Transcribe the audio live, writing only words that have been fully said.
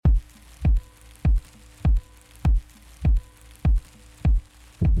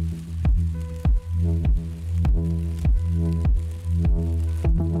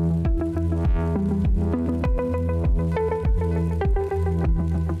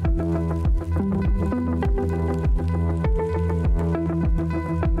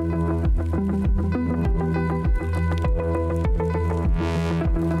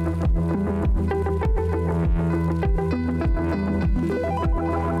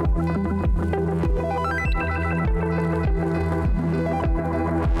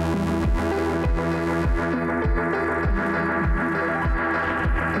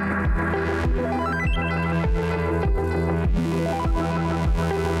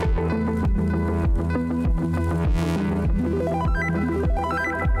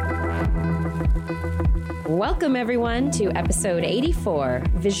Welcome, everyone, to episode 84,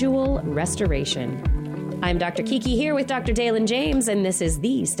 Visual Restoration. I'm Dr. Kiki here with Dr. Dalen James, and this is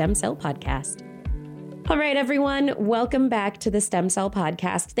the Stem Cell Podcast. All right, everyone, welcome back to the Stem Cell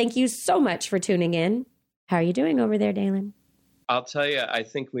Podcast. Thank you so much for tuning in. How are you doing over there, Dalen? I'll tell you, I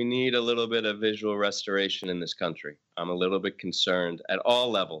think we need a little bit of visual restoration in this country. I'm a little bit concerned at all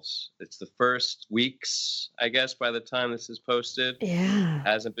levels. It's the first weeks, I guess, by the time this is posted. Yeah.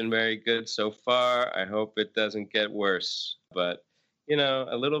 Hasn't been very good so far. I hope it doesn't get worse. But, you know,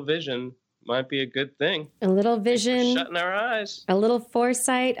 a little vision might be a good thing. A little vision. Shutting our eyes. A little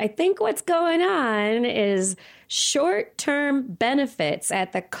foresight. I think what's going on is short-term benefits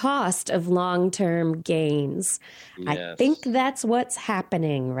at the cost of long-term gains. Yes. I think that's what's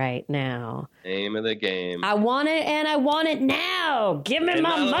happening right now. Name of the game. I want it and I want it now. Give me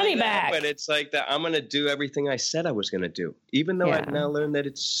my money back. But it's like that. I'm going to do everything I said I was going to do, even though I've now learned that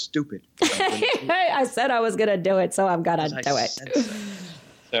it's stupid. I said I was going to do it, so I'm going to do it.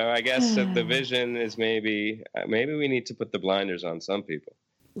 So I guess that the vision is maybe we need to put the blinders on some people.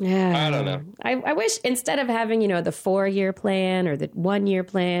 Yeah. I don't know. I wish instead of having, the 4-year plan or the 1-year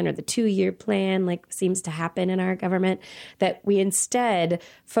plan or the 2-year plan, like seems to happen in our government, that we instead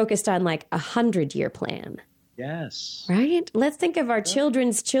focused on like a 100-year plan. Yes. Right? Let's think of our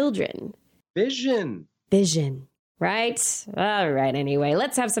children's children. Vision. Right? All right. Anyway,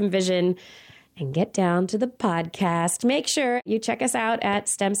 let's have some vision and get down to the podcast. Make sure you check us out at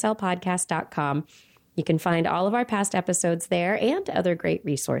stemcellpodcast.com. You can find all of our past episodes there and other great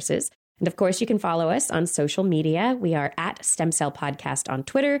resources. And of course, you can follow us on social media. We are at Stem Cell Podcast on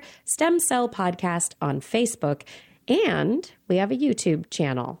Twitter, Stem Cell Podcast on Facebook, and we have a YouTube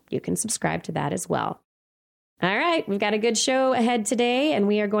channel. You can subscribe to that as well. All right, we've got a good show ahead today, and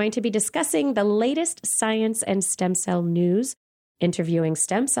we are going to be discussing the latest science and stem cell news, interviewing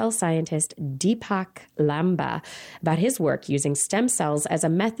stem cell scientist Deepak Lamba about his work using stem cells as a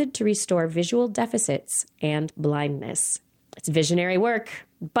method to restore visual deficits and blindness. It's visionary work,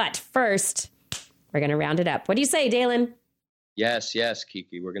 but first, we're going to round it up. What do you say, Dalen? Yes,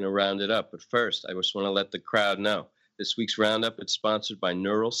 Kiki, we're going to round it up. But first, I just want to let the crowd know this week's roundup is sponsored by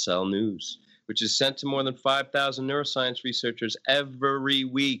Neural Cell News, which is sent to more than 5,000 neuroscience researchers every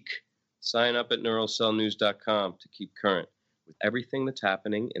week. Sign up at neuralcellnews.com to keep current with everything that's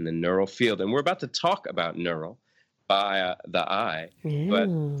happening in the neural field. And we're about to talk about neural by the eye. But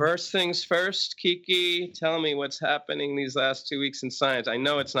first things first, Kiki, tell me what's happening these last 2 weeks in science. I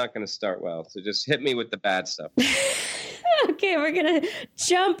know it's not going to start well, so just hit me with the bad stuff. Okay, we're going to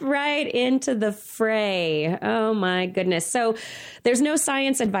jump right into the fray. Oh, my goodness. So there's no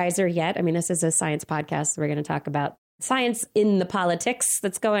science advisor yet. I mean, this is a science podcast, so we're going to talk about science in the politics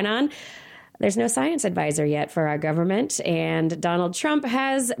that's going on. There's no science advisor yet for our government, and Donald Trump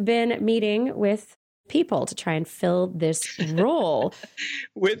has been meeting with people to try and fill this role.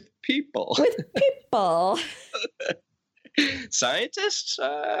 With people. Scientists?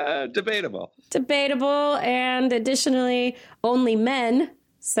 Debatable. And additionally, only men.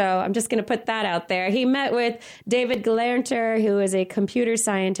 So I'm just going to put that out there. He met with David Galanter, who is a computer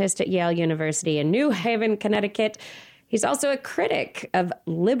scientist at Yale University in New Haven, Connecticut. He's also a critic of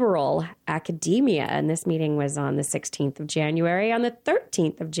liberal academia, and this meeting was on the 16th of January. On the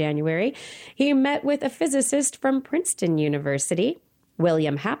 13th of January, he met with a physicist from Princeton University,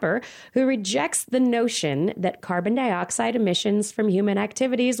 William Happer, who rejects the notion that carbon dioxide emissions from human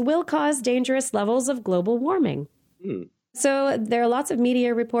activities will cause dangerous levels of global warming. So there are lots of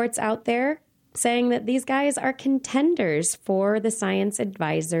media reports out there saying that these guys are contenders for the science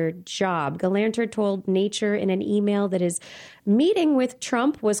advisor job. Galanter told Nature in an email that his meeting with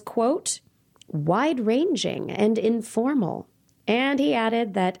Trump was, quote, wide-ranging and informal. And he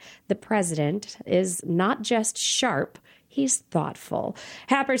added that the president is not just sharp, he's thoughtful.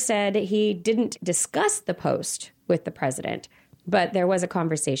 Happer said he didn't discuss the post with the president, but there was a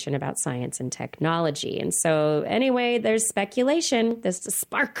conversation about science and technology. And so anyway, there's speculation,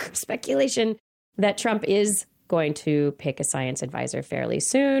 speculation that Trump is going to pick a science advisor fairly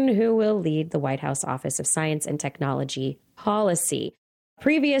soon who will lead the White House Office of Science and Technology Policy.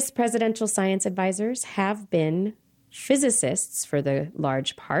 Previous presidential science advisors have been physicists for the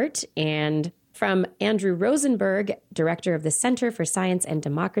large part, and from Andrew Rosenberg, director of the Center for Science and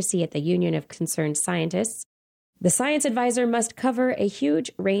Democracy at the Union of Concerned Scientists, the science advisor must cover a huge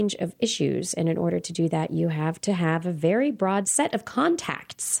range of issues, and in order to do that, you have to have a very broad set of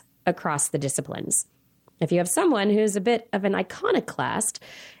contacts across the disciplines. If you have someone who's a bit of an iconoclast,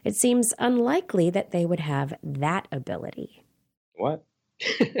 it seems unlikely that they would have that ability. What?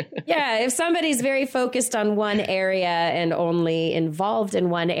 Yeah, if somebody's very focused on one area and only involved in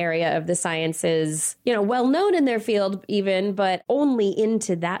one area of the sciences, well known in their field even, but only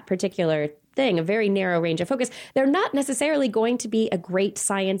into that particular thing, a very narrow range of focus, they're not necessarily going to be a great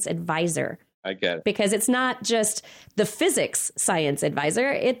science advisor. I get it. Because it's not just the physics science advisor,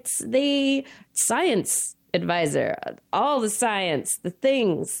 it's the science advisor, all the science, the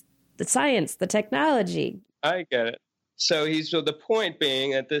things, the science, the technology. I get it. So the point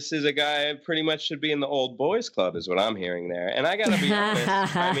being that this is a guy who pretty much should be in the old boys club is what I'm hearing there. And I got to be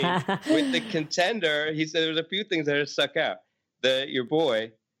honest, I mean, with the contender, he said there's a few things that are stuck out. Your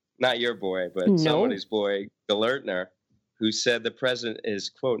boy, not your boy, but somebody's boy, Galertner, who said the president is,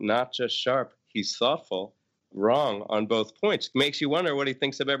 quote, not just sharp, he's thoughtful, wrong on both points. Makes you wonder what he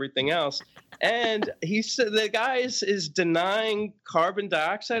thinks of everything else. And he said the guy is denying carbon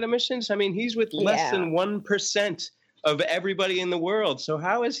dioxide emissions. I mean, he's with less than 1% of everybody in the world. So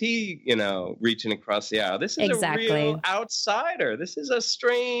how is he, reaching across the aisle? This is a real outsider. This is a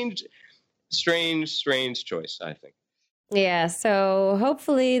strange choice, I think. Yeah, so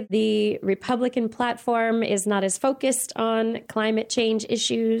hopefully the Republican platform is not as focused on climate change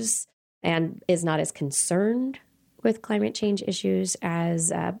issues and is not as concerned with climate change issues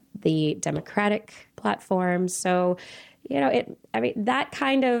as the Democratic platform. So, that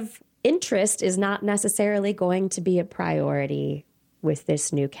kind of interest is not necessarily going to be a priority with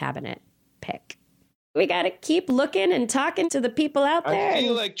this new cabinet pick. We got to keep looking and talking to the people out there. I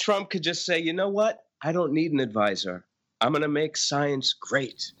feel like Trump could just say, you know what? I don't need an advisor. I'm going to make science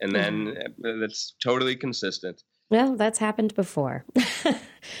great. And then that's totally consistent. Well, that's happened before.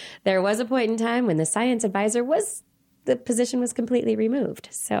 There was a point in time when the science advisor the position was completely removed.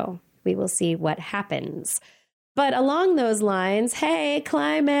 So we will see what happens. But along those lines, hey,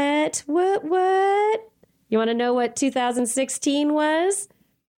 climate, what? You want to know what 2016 was?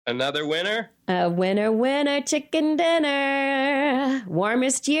 Another winner? A winner, chicken dinner.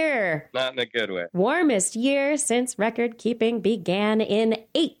 Warmest year. Not in a good way. Warmest year since record keeping began in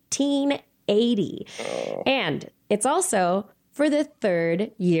 1880. Oh. And it's also for the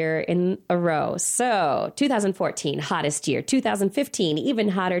third year in a row. So 2014, hottest year. 2015, even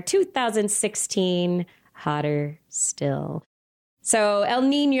hotter. 2016, hotter still. So El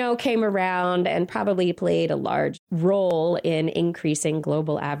Nino came around and probably played a large role in increasing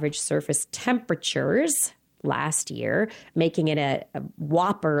global average surface temperatures last year, making it a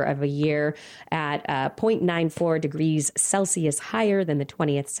whopper of a year at 0.94 degrees Celsius higher than the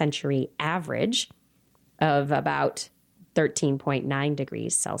 20th century average of about 13.9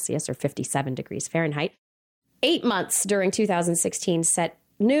 degrees Celsius or 57 degrees Fahrenheit. 8 months during 2016 set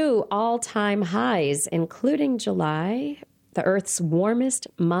new all-time highs, including July, the Earth's warmest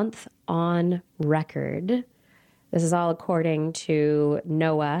month on record. This is all according to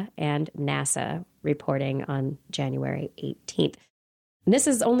NOAA and NASA reporting on January 18th. And this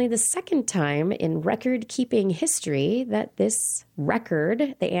is only the second time in record-keeping history that this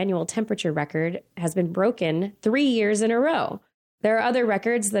record, the annual temperature record, has been broken 3 years in a row. There are other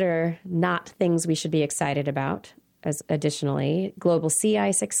records that are not things we should be excited about. As additionally, global sea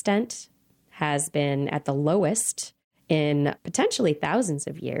ice extent has been at the lowest in potentially thousands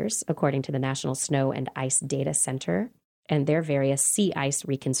of years, according to the National Snow and Ice Data Center and their various sea ice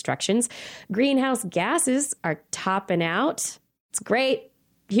reconstructions. Greenhouse gases are topping out. It's great.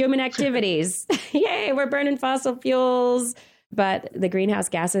 Human activities. Yay, we're burning fossil fuels. But the greenhouse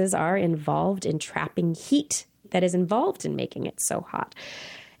gases are involved in trapping heat that is involved in making it so hot.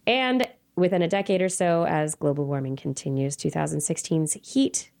 And within a decade or so, as global warming continues, 2016's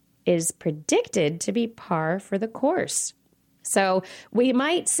heat is predicted to be par for the course. So we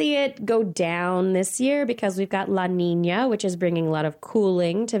might see it go down this year because we've got La Nina, which is bringing a lot of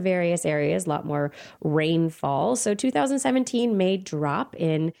cooling to various areas, a lot more rainfall. So 2017 may drop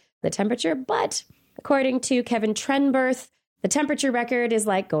in the temperature, but according to Kevin Trenberth, the temperature record is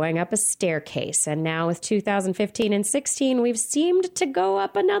like going up a staircase. And now with 2015 and 16, we've seemed to go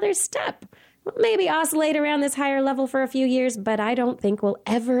up another step. Maybe oscillate around this higher level for a few years, but I don't think we'll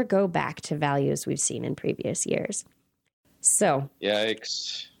ever go back to values we've seen in previous years. So,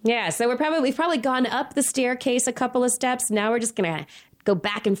 yikes. Yeah, so we've probably gone up the staircase a couple of steps. Now we're just going to go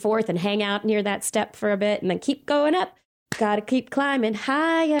back and forth and hang out near that step for a bit and then keep going up. Got to keep climbing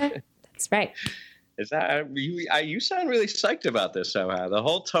higher. That's right. Is that you sound really psyched about this somehow. The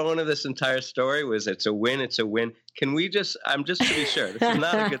whole tone of this entire story was it's a win, it's a win. Can we just to be sure, this is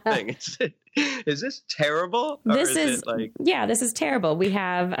not a good thing. Is this terrible? This is terrible. We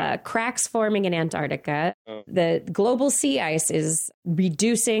have cracks forming in Antarctica. The global sea ice is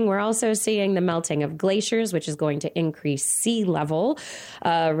reducing. We're also seeing the melting of glaciers, which is going to increase sea level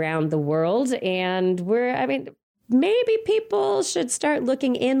around the world. And maybe people should start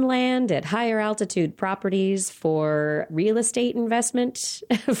looking inland at higher altitude properties for real estate investment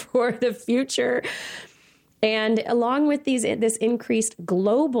for the future. And along with this increased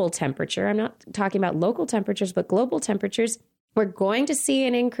global temperature, I'm not talking about local temperatures, but global temperatures, we're going to see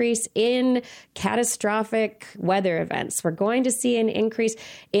an increase in catastrophic weather events. We're going to see an increase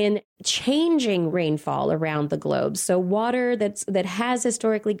in changing rainfall around the globe. So water that has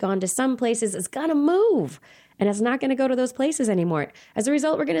historically gone to some places is going to move, and it's not going to go to those places anymore. As a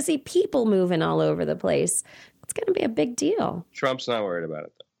result, we're going to see people moving all over the place. It's going to be a big deal. Trump's not worried about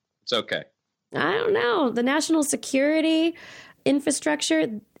it, though. It's okay. I don't know. The national security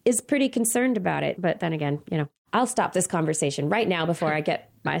infrastructure is pretty concerned about it. But then again, I'll stop this conversation right now before I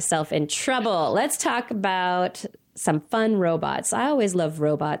get myself in trouble. Let's talk about some fun robots. I always love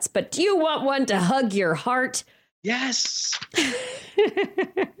robots, but do you want one to hug your heart? Yes.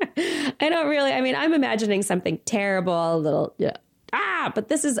 I don't really. I'm imagining something terrible, a little, but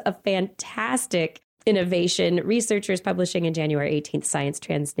this is a fantastic innovation. Researchers publishing in January 18th Science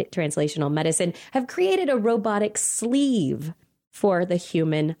Translational Medicine have created a robotic sleeve for the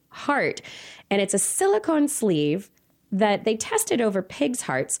human heart. And it's a silicone sleeve that they tested over pigs'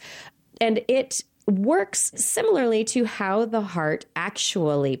 hearts. And it works similarly to how the heart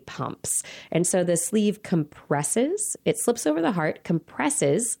actually pumps. And so the sleeve compresses, it slips over the heart,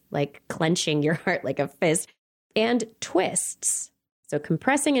 compresses, like clenching your heart like a fist, and twists. So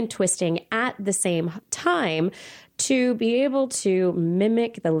compressing and twisting at the same time to be able to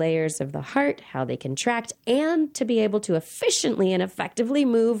mimic the layers of the heart, how they contract, and to be able to efficiently and effectively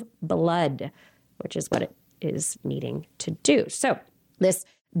move blood, which is what it is needing to do. So this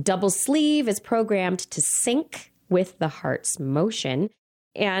double sleeve is programmed to sync with the heart's motion.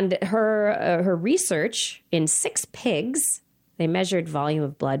 And her research in 6 pigs, they measured volume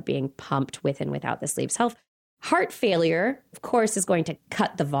of blood being pumped with and without the sleeve's help. Heart failure, of course, is going to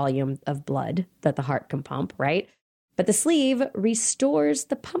cut the volume of blood that the heart can pump, right? But the sleeve restores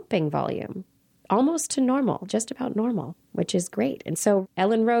the pumping volume almost to normal, just about normal, which is great. And so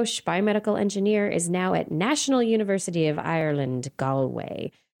Ellen Roche, biomedical engineer, is now at National University of Ireland,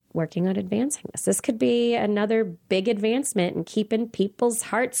 Galway, working on advancing this. This could be another big advancement in keeping people's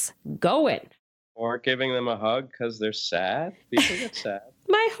hearts going. Or giving them a hug because they're sad. People get sad.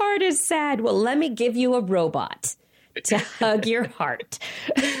 My heart is sad. Well, let me give you a robot to hug your heart.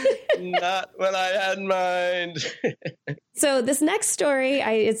 Not what I had in mind. So this next story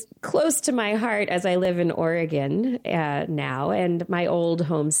is close to my heart as I live in Oregon now, and my old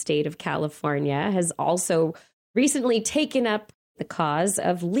home state of California has also recently taken up the cause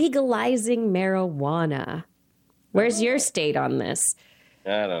of legalizing marijuana. Where's your state on this?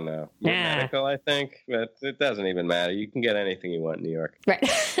 I don't know. Medical, I think, but it doesn't even matter. You can get anything you want in New York. Right.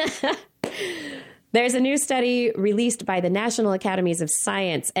 There's a new study released by the National Academies of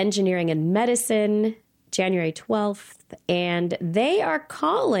Science, Engineering, and Medicine, January 12th, and they are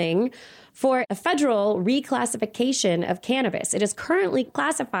calling for a federal reclassification of cannabis. It is currently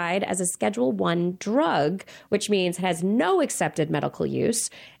classified as a Schedule I drug, which means it has no accepted medical use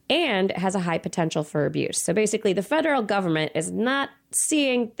and has a high potential for abuse. So basically, the federal government is not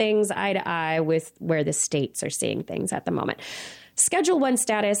seeing things eye to eye with where the states are seeing things at the moment. Schedule I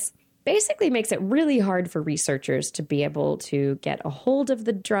status basically makes it really hard for researchers to be able to get a hold of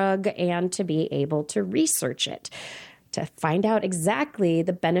the drug and to be able to research it, to find out exactly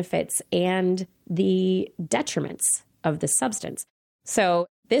the benefits and the detriments of the substance. So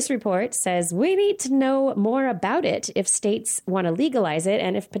this report says we need to know more about it if states want to legalize it,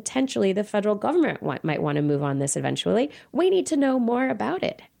 and if potentially the federal government might want to move on this eventually. We need to know more about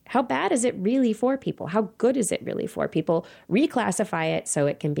it. How bad is it really for people? How good is it really for people? Reclassify it so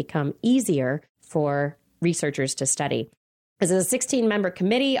it can become easier for researchers to study. This is a 16-member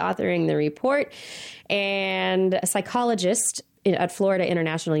committee authoring the report, and a psychologist at Florida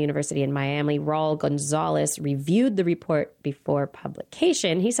International University in Miami, Raul Gonzalez, reviewed the report before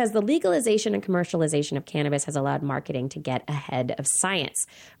publication. He says the legalization and commercialization of cannabis has allowed marketing to get ahead of science,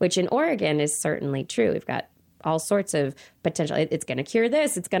 which in Oregon is certainly true. We've got all sorts of potential. It's going to cure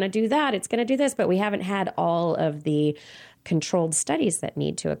this. It's going to do that. It's going to do this. But we haven't had all of the controlled studies that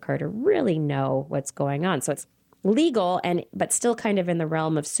need to occur to really know what's going on. So it's legal, but still kind of in the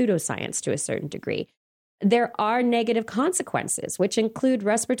realm of pseudoscience to a certain degree. There are negative consequences, which include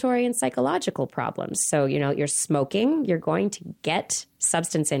respiratory and psychological problems. So, you're smoking, you're going to get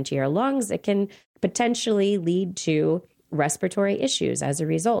substance into your lungs. It can potentially lead to respiratory issues as a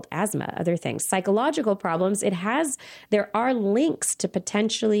result, asthma, other things. Psychological problems, there are links to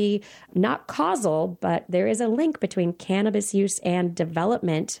potentially, not causal, but there is a link between cannabis use and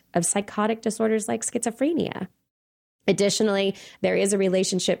development of psychotic disorders like schizophrenia. Additionally, there is a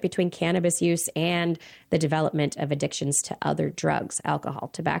relationship between cannabis use and the development of addictions to other drugs, alcohol,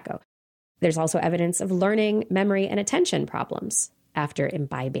 tobacco. There's also evidence of learning, memory, and attention problems after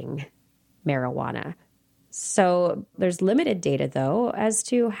imbibing marijuana. So there's limited data, though, as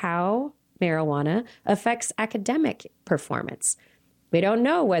to how marijuana affects academic performance. We don't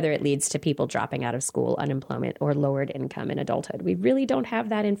know whether it leads to people dropping out of school, unemployment, or lowered income in adulthood. We really don't have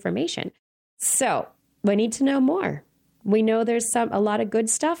that information. So we need to know more. We know there's a lot of good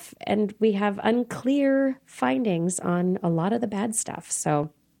stuff, and we have unclear findings on a lot of the bad stuff. So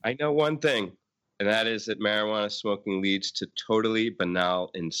I know one thing, and that is that marijuana smoking leads to totally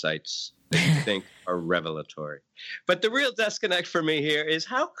banal insights that you think are revelatory. But the real disconnect for me here is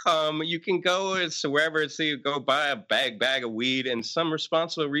how come you can go to wherever it's, you go buy a bag of weed, and some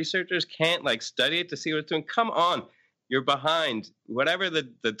responsible researchers can't study it to see what it's doing. Come on, you're behind. Whatever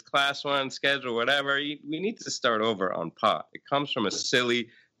the class 1 schedule, whatever, we need to start over on pot. It comes from a silly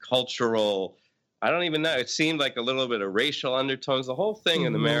cultural, I don't even know. It seemed like a little bit of racial undertones. The whole thing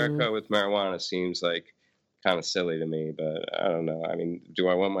in America with marijuana seems like kind of silly to me, but I don't know. I mean, do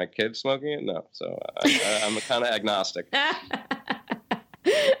I want my kids smoking it? No. So I'm kind of agnostic.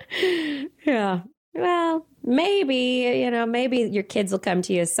 Yeah. Well, maybe your kids will come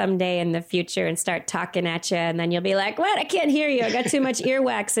to you someday in the future and start talking at you, and then you'll be like, what? I can't hear you. I got too much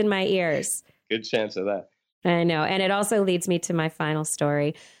earwax in my ears. Good chance of that. I know. And it also leads me to my final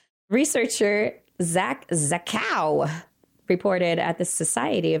story. Researcher Zach Zakow reported at the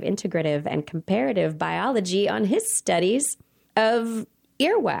Society of Integrative and Comparative Biology on his studies of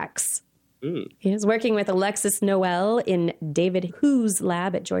earwax. He was working with Alexis Noel in David Hu's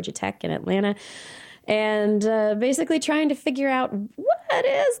lab at Georgia Tech in Atlanta, and basically trying to figure out what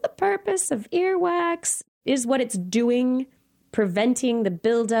is the purpose of earwax, is what it's doing, preventing the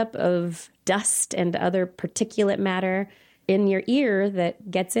buildup of dust and other particulate matter in your ear that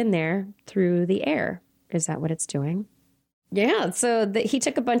gets in there through the air. Is that what it's doing? Yeah, so he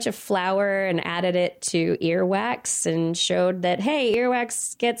took a bunch of flour and added it to earwax and showed that, hey,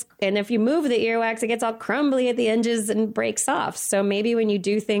 earwax and if you move the earwax, it gets all crumbly at the edges and breaks off. So maybe when you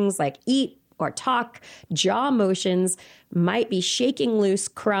do things like eat or talk, jaw motions might be shaking loose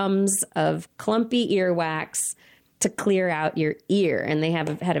crumbs of clumpy earwax to clear out your ear. And they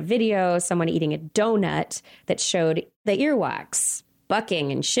had a video, someone eating a donut that showed the earwax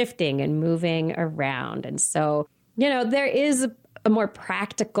bucking and shifting and moving around. And so, there is a more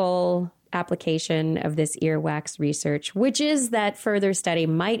practical application of this earwax research, which is that further study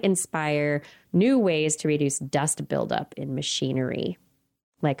might inspire new ways to reduce dust buildup in machinery,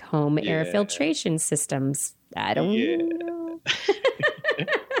 like home air filtration systems. I don't know.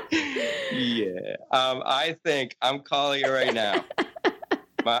 I think I'm calling you right now.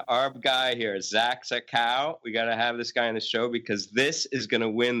 Our guy here, Zach Zakow, we got to have this guy on the show because this is going to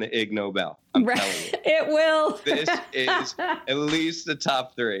win the Ig Nobel. I'm telling you. It will. This is at least the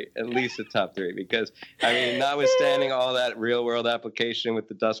top three. Because, notwithstanding all that real world application with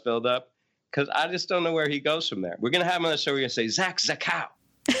the dust buildup, because I just don't know where he goes from there. We're going to have him on the show. We're going to say, Zach Zakow,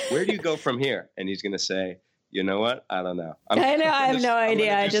 where do you go from here? And he's going to say, you know what? I don't know. I have no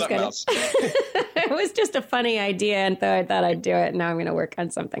idea. I just got it was just a funny idea, and so I thought I'd do it. Now I'm going to work on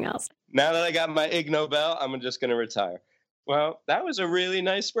something else. Now that I got my Ig Nobel, I'm just going to retire. Well, that was a really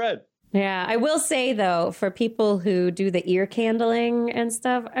nice spread. Yeah, I will say, though, for people who do the ear candling and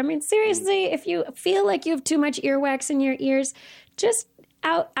stuff, seriously, if you feel like you have too much earwax in your ears, just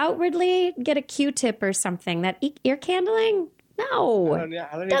outwardly get a Q-tip or something. That ear candling, no, I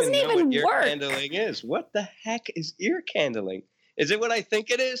don't doesn't even know what work. Ear candling is. What the heck is ear candling? Is it what I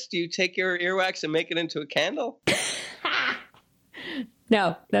think it is? Do you take your earwax and make it into a candle?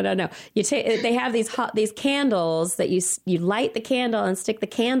 No. They have these candles that you light the candle and stick the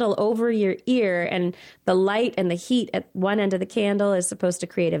candle over your ear, and the light and the heat at one end of the candle is supposed to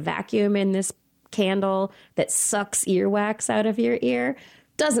create a vacuum in this candle that sucks earwax out of your ear.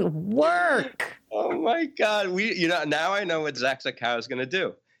 Doesn't work. Oh my God! Now I know what Zach Zakow is going to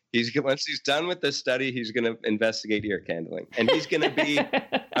do. Once he's done with this study, he's going to investigate ear candling, and he's going to be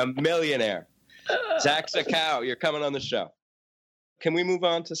a millionaire. Zach Zakow, you're coming on the show. Can we move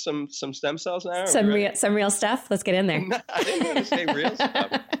on to some stem cells now? Some real stuff. Let's get in there. No, I didn't want to say real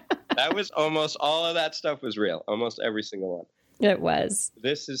stuff. That was almost all of that stuff was real. Almost every single one. It was.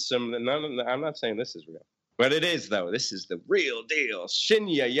 This is I'm not saying this is real. But it is, though. This is the real deal.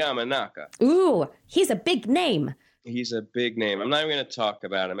 Shinya Yamanaka. Ooh, he's a big name. He's a big name. I'm not even going to talk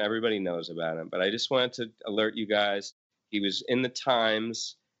about him. Everybody knows about him. But I just wanted to alert you guys. He was in the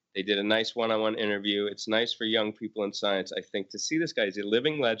Times. They did a nice one-on-one interview. It's nice for young people in science, I think, to see this guy. He's a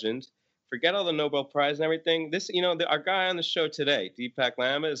living legend. Forget all the Nobel Prize and everything. This, our guy on the show today, Deepak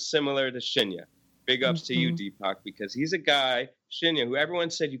Lamba, is similar to Shinya. Big ups to you, Deepak, because he's a guy, Shinya, who everyone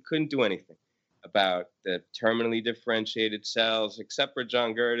said you couldn't do anything about the terminally differentiated cells, except for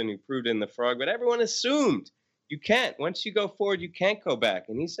John Gurdon, who proved it in the frog. But everyone assumed you can't. Once you go forward, you can't go back.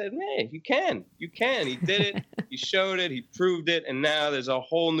 And he said, man, you can. You can. He did it. He showed it. He proved it. And now there's a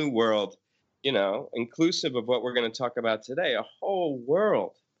whole new world, inclusive of what we're going to talk about today, a whole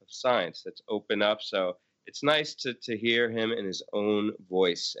world of science that's opened up. So it's nice to hear him in his own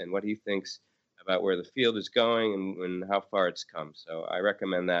voice and what he thinks about where the field is going and how far it's come. So I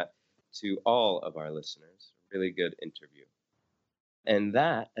recommend that to all of our listeners. Really good interview. And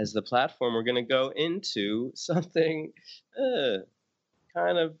that, as the platform, we're going to go into something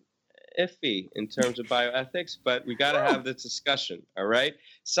kind of iffy in terms of bioethics, but we got to have this discussion, all right?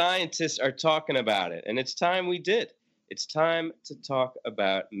 Scientists are talking about it, and it's time we did. It's time to talk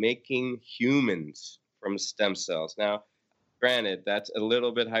about making humans from stem cells. Now, granted, that's a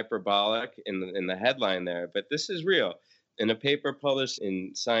little bit hyperbolic in the headline there, but this is real. In a paper published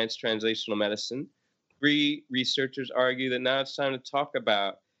in Science Translational Medicine, 3 researchers argue that now it's time to talk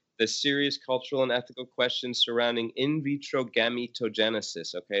about the serious cultural and ethical questions surrounding in vitro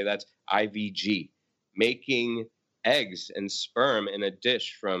gametogenesis. Okay, that's IVG, making eggs and sperm in a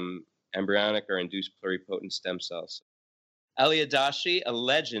dish from embryonic or induced pluripotent stem cells. Ali Adashi, a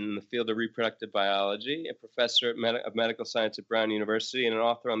legend in the field of reproductive biology, a professor of medical science at Brown University and an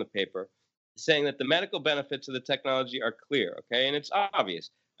author on the paper, saying that the medical benefits of the technology are clear, okay? And it's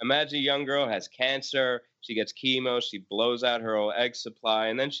obvious. Imagine a young girl has cancer, she gets chemo, she blows out her whole egg supply,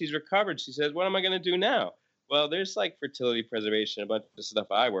 and then she's recovered. She says, what am I going to do now? Well, there's like fertility preservation, a bunch of stuff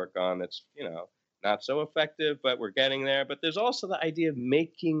I work on that's, not so effective, but we're getting there. But there's also the idea of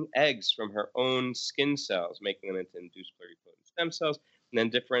making eggs from her own skin cells, making them into induced pluripotent stem cells, and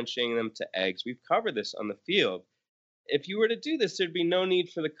then differentiating them to eggs. We've covered this on the field. If you were to do this, there'd be no need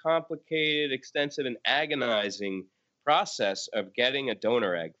for the complicated, extensive, and agonizing process of getting a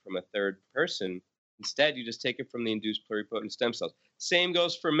donor egg from a third person. Instead, you just take it from the induced pluripotent stem cells. Same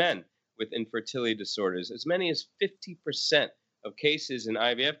goes for men with infertility disorders. As many as 50% of cases in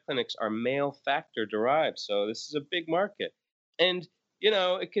IVF clinics are male factor derived. So this is a big market. And,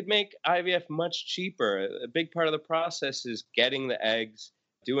 it could make IVF much cheaper. A big part of the process is getting the eggs,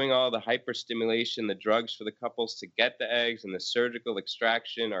 doing all the hyperstimulation, the drugs for the couples to get the eggs, and the surgical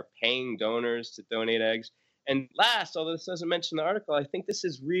extraction, or paying donors to donate eggs. And last, although this doesn't mention the article, I think this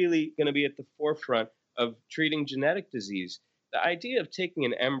is really going to be at the forefront of treating genetic disease. The idea of taking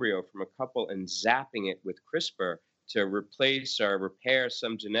an embryo from a couple and zapping it with CRISPR to replace or repair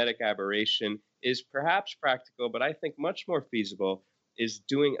some genetic aberration is perhaps practical, but I think much more feasible is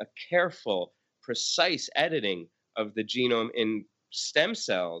doing a careful, precise editing of the genome in stem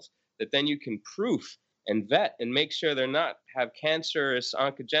cells that then you can proof and vet and make sure they're not have cancerous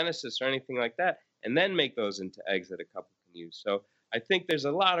oncogenesis or anything like that, and then make those into eggs that a couple can use. So I think there's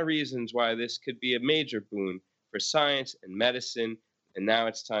a lot of reasons why this could be a major boon for science and medicine, and now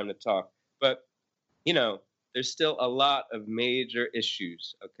it's time to talk. But, there's still a lot of major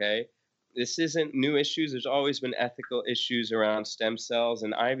issues, okay? This isn't new issues. There's always been ethical issues around stem cells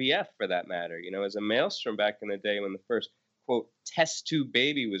and IVF, for that matter. As a maelstrom back in the day when the first, quote, test tube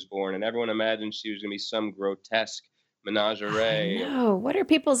baby was born, and everyone imagined she was going to be some grotesque menagerie. No, what are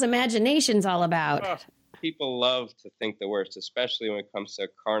people's imaginations all about? Oh, people love to think the worst, especially when it comes to a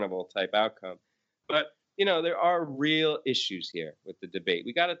carnival-type outcome. But, there are real issues here with the debate.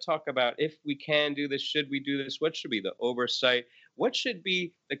 We got to talk about if we can do this, should we do this, what should be the oversight, what should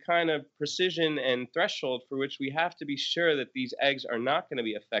be the kind of precision and threshold for which we have to be sure that these eggs are not going to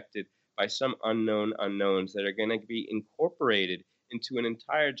be affected by some unknown unknowns that are going to be incorporated into an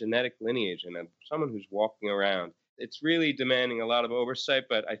entire genetic lineage and someone who's walking around. It's really demanding a lot of oversight,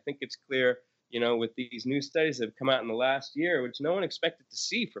 but I think it's clear, with these new studies that have come out in the last year, which no one expected to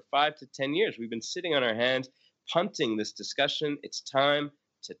see for 5 to 10 years. We've been sitting on our hands, punting this discussion. It's time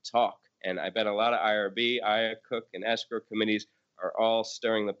to talk. And I bet a lot of IRB, IA, Cook, and escrow committees are all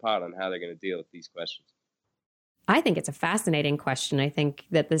stirring the pot on how they're going to deal with these questions. I think it's a fascinating question. I think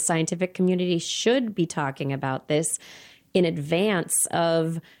that the scientific community should be talking about this in advance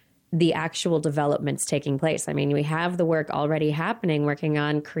of the actual developments taking place. I mean, we have the work already happening, working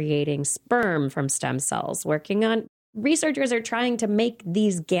on creating sperm from stem cells, researchers are trying to make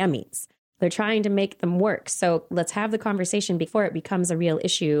these gametes. They're trying to make them work. So let's have the conversation before it becomes a real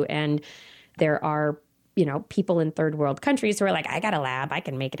issue. And there are people in third world countries who are like, I got a lab, I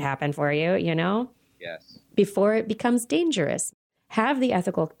can make it happen for you, Yes. Before it becomes dangerous. Have the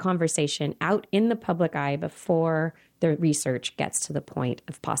ethical conversation out in the public eye before the research gets to the point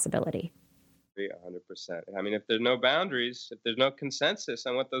of possibility. 100%. I mean, if there's no boundaries, if there's no consensus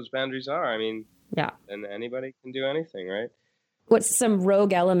on what those boundaries are, then anybody can do anything, right? What's some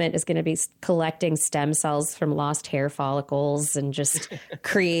rogue element is going to be collecting stem cells from lost hair follicles and just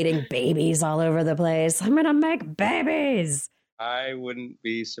creating babies all over the place. I'm going to make babies. I wouldn't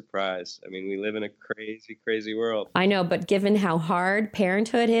be surprised. I mean, we live in a crazy, crazy world. I know, but given how hard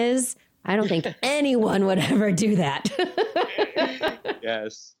parenthood is, I don't think anyone would ever do that.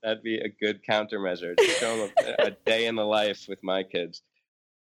 Yes, that'd be a good countermeasure. Just show them a day in the life with my kids.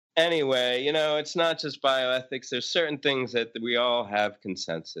 Anyway, it's not just bioethics. There's certain things that we all have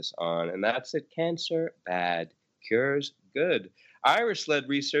consensus on, and that's that cancer, bad, cures, good. Irish-led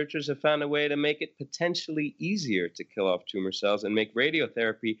researchers have found a way to make it potentially easier to kill off tumor cells and make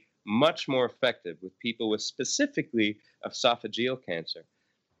radiotherapy much more effective with people with specifically esophageal cancer.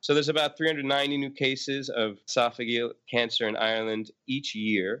 So there's about 390 new cases of esophageal cancer in Ireland each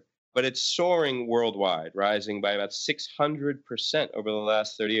year, but it's soaring worldwide, rising by about 600% over the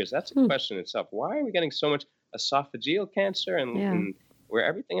last 30 years. That's a question in itself. Why are we getting so much esophageal cancer and where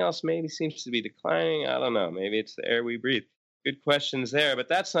everything else maybe seems to be declining? I don't know. Maybe it's the air we breathe. Good questions there, but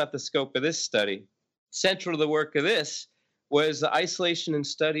that's not the scope of this study. Central to the work of this was the isolation and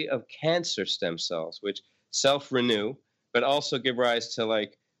study of cancer stem cells, which self-renew, but also give rise to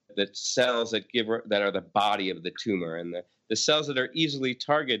the cells that are the body of the tumor and the cells that are easily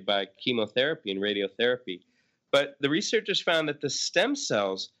targeted by chemotherapy and radiotherapy. But the researchers found that the stem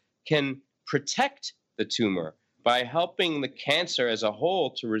cells can protect the tumor by helping the cancer as a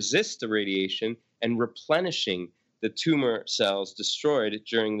whole to resist the radiation and replenishing the tumor cells destroyed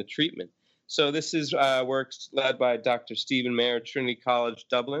during the treatment. So this is work led by Dr. Stephen Mayer at Trinity College,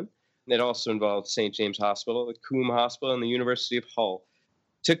 Dublin. It also involves St. James Hospital, the Coombe Hospital, and the University of Hull.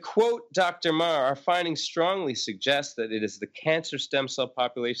 To quote Dr. Maher, our findings strongly suggest that it is the cancer stem cell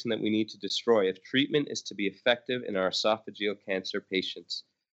population that we need to destroy if treatment is to be effective in our esophageal cancer patients.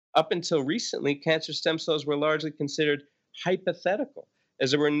 Up until recently, cancer stem cells were largely considered hypothetical, as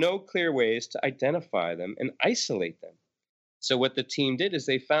there were no clear ways to identify them and isolate them. So what the team did is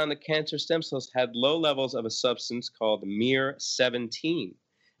they found that cancer stem cells had low levels of a substance called miR-17.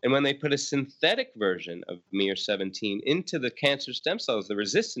 And when they put a synthetic version of miR-17 into the cancer stem cells, the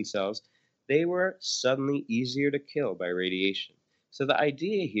resistant cells, they were suddenly easier to kill by radiation. So the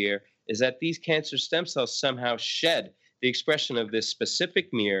idea here is that these cancer stem cells somehow shed the expression of this specific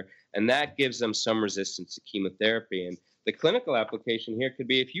miR, and that gives them some resistance to chemotherapy. And the clinical application here could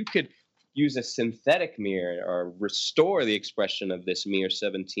be if you could use a synthetic miR or restore the expression of this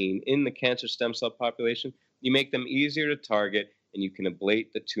miR-17 in the cancer stem cell population, you make them easier to target and you can ablate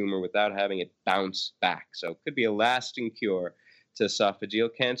the tumor without having it bounce back. So it could be a lasting cure to esophageal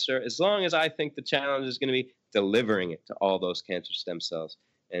cancer, as long as I think the challenge is going to be delivering it to all those cancer stem cells.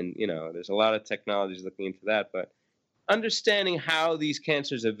 And, there's a lot of technologies looking into that, but understanding how these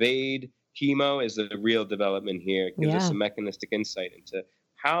cancers evade chemo is the real development here. It gives us a mechanistic insight into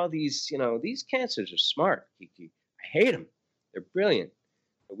how these cancers are smart, Kiki. I hate them. They're brilliant.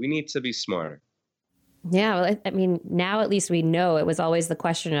 But we need to be smarter. Yeah, well, now at least we know. It was always the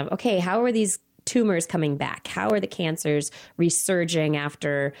question of, okay, how are these tumors coming back? How are the cancers resurging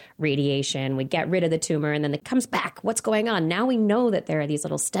after radiation? We get rid of the tumor and then it comes back. What's going on? Now we know that there are these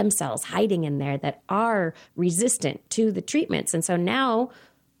little stem cells hiding in there that are resistant to the treatments. And so now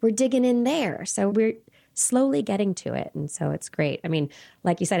we're digging in there. So we're slowly getting to it. And so it's great.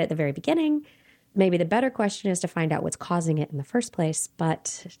 Like you said at the very beginning, maybe the better question is to find out what's causing it in the first place.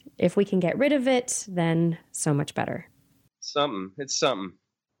 But if we can get rid of it, then so much better. It's something.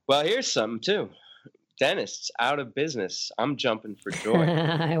 Well, here's something too. Dentists out of business. I'm jumping for joy.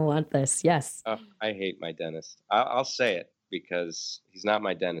 I want this. Yes. Oh, I hate my dentist. I'll say it because he's not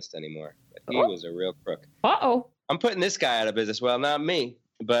my dentist anymore. He was a real crook. Uh-oh. I'm putting this guy out of business. Well, not me,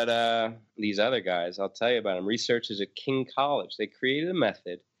 but these other guys. I'll tell you about them. Researchers at King College. They created a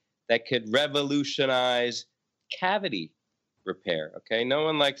method that could revolutionize cavity repair, okay? No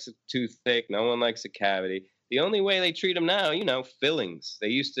one likes a toothache. No one likes a cavity. The only way they treat them now, fillings. They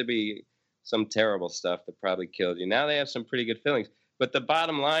used to be some terrible stuff that probably killed you. Now they have some pretty good fillings. But the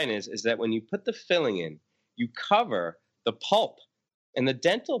bottom line is that when you put the filling in, you cover the pulp. And the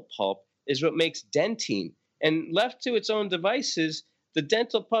dental pulp is what makes dentine. And left to its own devices, the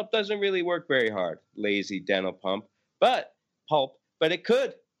dental pulp doesn't really work very hard. Lazy dental pulp. But it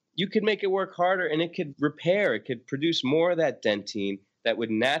could. You could make it work harder and it could repair. It could produce more of that dentine that would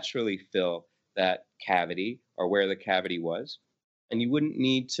naturally fill that cavity or where the cavity was. And you wouldn't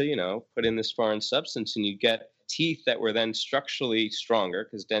need to, put in this foreign substance, and you get teeth that were then structurally stronger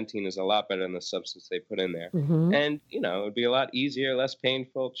because dentine is a lot better than the substance they put in there. Mm-hmm. And, it would be a lot easier, less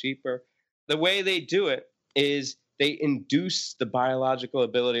painful, cheaper. The way they do it is they induce the biological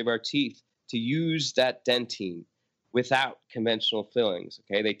ability of our teeth to use that dentine without conventional fillings.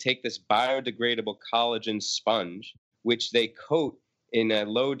 Okay, they take this biodegradable collagen sponge, which they coat in a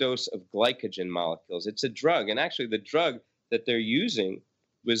low dose of glycogen molecules. It's a drug, and actually the drug that they're using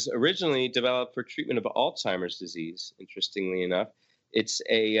was originally developed for treatment of Alzheimer's disease, interestingly enough. It's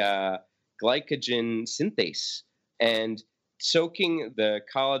a glycogen synthase. And soaking the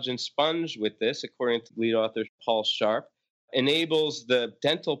collagen sponge with this, according to lead author Paul Sharp, enables the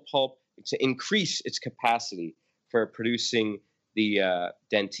dental pulp to increase its capacity for producing the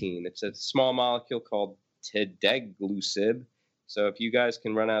dentine. It's a small molecule called tedeglusib. So if you guys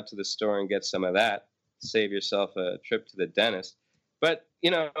can run out to the store and get some of that, save yourself a trip to the dentist. But,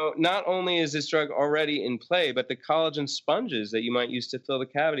 not only is this drug already in play, but the collagen sponges that you might use to fill the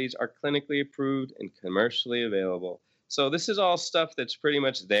cavities are clinically approved and commercially available. So this is all stuff that's pretty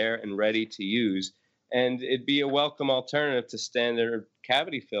much there and ready to use. And it'd be a welcome alternative to standard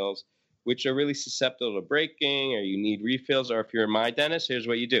cavity fills, which are really susceptible to breaking, or you need refills. Or if you're my dentist, here's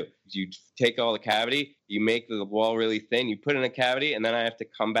what you do. You take all the cavity, you make the wall really thin, you put in a cavity, and then I have to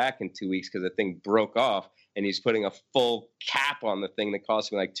come back in 2 weeks because the thing broke off, and he's putting a full cap on the thing that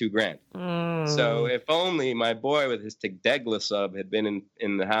cost me like $2,000. So if only my boy with his Tegdeglisub had been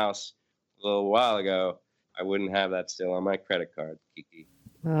in the house a little while ago, I wouldn't have that still on my credit card, Kiki.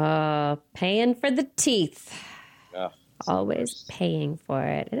 Paying for the teeth. Oh. Always paying for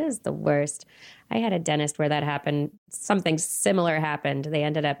it. It is the worst. I had a dentist where that happened. Something similar happened. They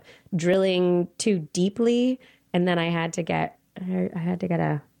ended up drilling too deeply, and then I had to get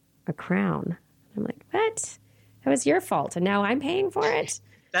a crown. I'm like, what? That was your fault, and now I'm paying for it?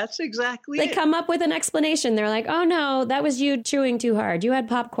 That's exactly it. They come up with an explanation. They're like, oh, no, that was you chewing too hard. You had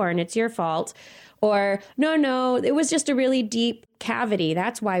popcorn. It's your fault. Or, no, it was just a really deep cavity.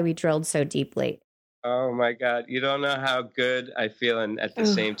 That's why we drilled so deeply. Oh, my God. You don't know how good I feel and at the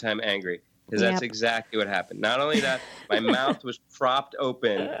same time angry, because that's exactly what happened. Not only that, my mouth was propped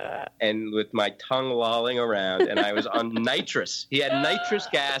open and with my tongue lolling around, and I was on nitrous. He had nitrous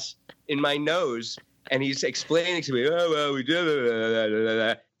gas in my nose, and he's explaining to me, we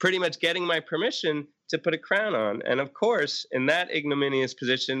do, pretty much getting my permission to put a crown on. And, of course, in that ignominious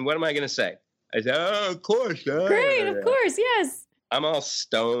position, what am I going to say? I said, of course. Great, of course, yes. I'm all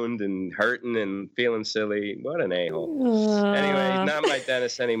stoned and hurting and feeling silly. What an a-hole. Anyway, not my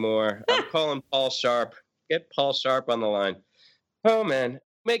dentist anymore. I'm calling Paul Sharp. Get Paul Sharp on the line. Oh, man.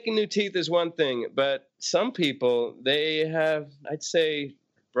 Making new teeth is one thing, but some people, they have, I'd say,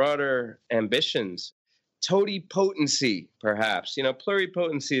 broader ambitions. Totipotency, perhaps.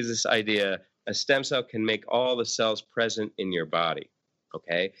 Pluripotency is this idea a stem cell can make all the cells present in your body,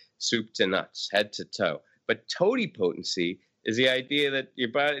 okay? Soup to nuts, head to toe. But totipotency is the idea that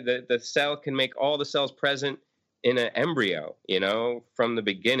your body, the cell can make all the cells present in an embryo, from the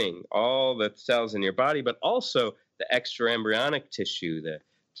beginning, all the cells in your body, but also the extraembryonic tissue, the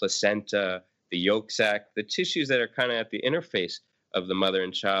placenta, the yolk sac, the tissues that are kind of at the interface of the mother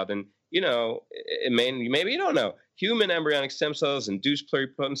and child. And, maybe you don't know, human embryonic stem cells, induced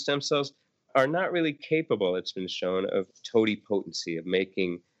pluripotent stem cells, are not really capable, it's been shown, of totipotency, of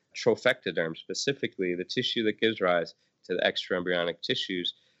making trophectoderm, specifically the tissue that gives rise to the extraembryonic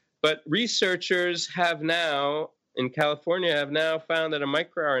tissues. But researchers in California have now found that a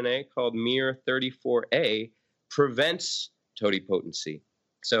microRNA called miR34A prevents totipotency.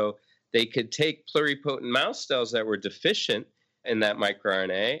 So they could take pluripotent mouse cells that were deficient in that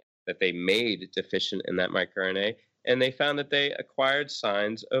microRNA, that they made deficient in that microRNA, and they found that they acquired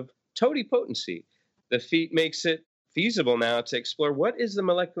signs of totipotency. The feat makes it feasible now to explore what is the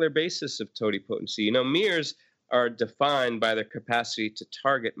molecular basis of totipotency. MIRs are defined by their capacity to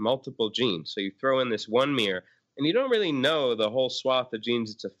target multiple genes. So you throw in this one MIR, and you don't really know the whole swath of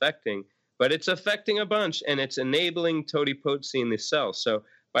genes it's affecting, but it's affecting a bunch, and it's enabling totipotency in the cell. So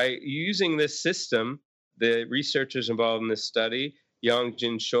by using this system, the researchers involved in this study,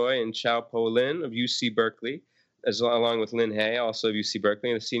 Yongjin Choi and Xiaopo Lin of UC Berkeley, along with Lin Hay, also of UC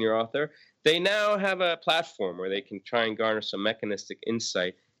Berkeley, the senior author, they now have a platform where they can try and garner some mechanistic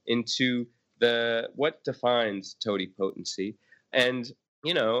insight into what defines totipotency. And,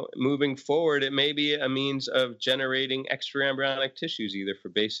 moving forward, it may be a means of generating extraembryonic tissues, either for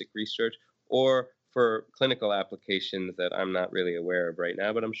basic research or for clinical applications that I'm not really aware of right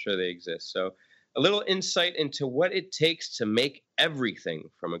now, but I'm sure they exist. So a little insight into what it takes to make everything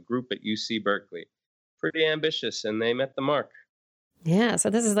from a group at UC Berkeley. Pretty ambitious, and they met the mark. Yeah, so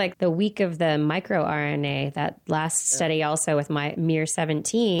this is like the week of the microRNA, that last study also with my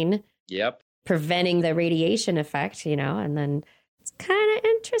miR-17. Yep. Preventing the radiation effect, and then it's kind of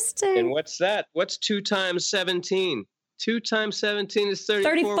interesting. And what's that? What's 2 times 17? 2 times 17 is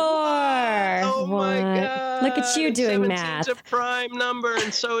 34. 34. Oh, my God. Look at you doing math. 17's a prime number,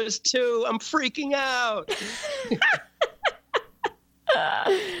 and so is 2. I'm freaking out.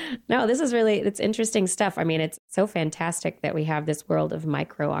 No, this is it's interesting stuff. I mean, it's so fantastic that we have this world of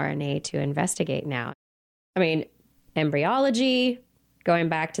microRNA to investigate now. I mean, embryology, going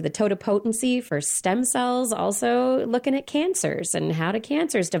back to the totipotency for stem cells, also looking at cancers and how do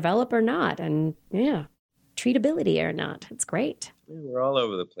cancers develop or not, and treatability or not. It's great. We're all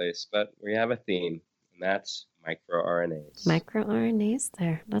over the place, but we have a theme, and that's microRNAs. MicroRNAs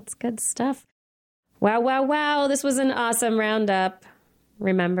there. That's good stuff. Wow, wow, wow. This was an awesome roundup.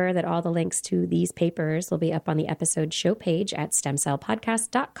 Remember that all the links to these papers will be up on the episode show page at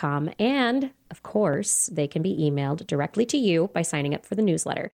stemcellpodcast.com. And, of course, they can be emailed directly to you by signing up for the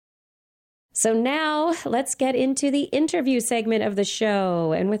newsletter. So now let's get into the interview segment of the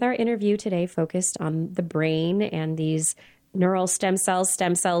show. And with our interview today focused on the brain and these neural stem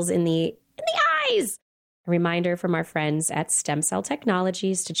cells in the eyes. A reminder from our friends at Stem Cell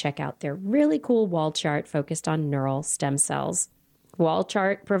Technologies to check out their really cool wall chart focused on neural stem cells. Wall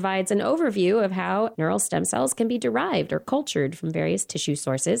chart provides an overview of how neural stem cells can be derived or cultured from various tissue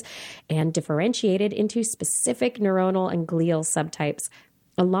sources and differentiated into specific neuronal and glial subtypes,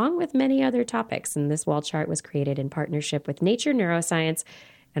 along with many other topics. And this wall chart was created in partnership with Nature Neuroscience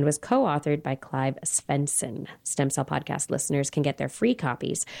and was co-authored by Clive Svensson. Stem Cell Podcast listeners can get their free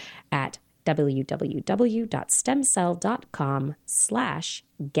copies at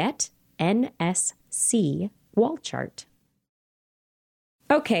www.stemcell.com/getnsc wall chart.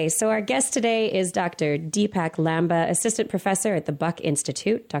 Okay, so our guest today is Dr. Deepak Lamba, assistant professor at the Buck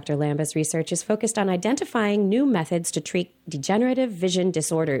Institute. Dr. Lamba's research is focused on identifying new methods to treat degenerative vision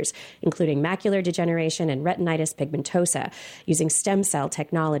disorders, including macular degeneration and retinitis pigmentosa, using stem cell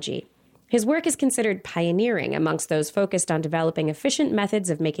technology. His work is considered pioneering amongst those focused on developing efficient methods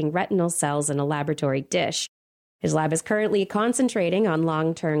of making retinal cells in a laboratory dish. His lab is currently concentrating on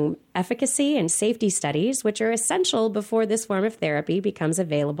long-term efficacy and safety studies, which are essential before this form of therapy becomes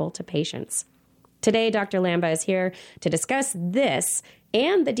available to patients. Today, Dr. Lamba is here to discuss this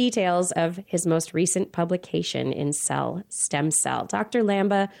and the details of his most recent publication in Cell Stem Cell. Dr.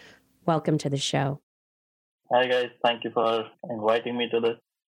 Lamba, welcome to the show. Hi, guys. Thank you for inviting me to this.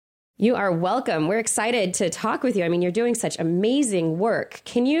 You are welcome. We're excited to talk with you. I mean, you're doing such amazing work.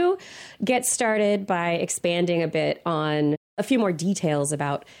 Can you get started by expanding a bit on a few more details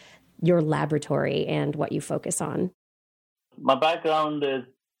about your laboratory and what you focus on? My background is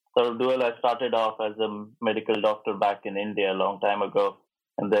sort of dual. I started off as a medical doctor back in India a long time ago,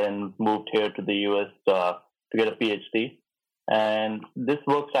 and then moved here to the US to get a PhD. And this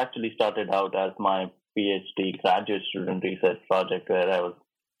work actually started out as my PhD graduate student research project, where I was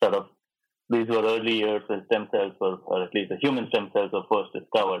these were early years when stem cells were, or at least the human stem cells were first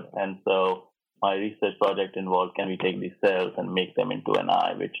discovered. And so my research project involved, can we take these cells and make them into an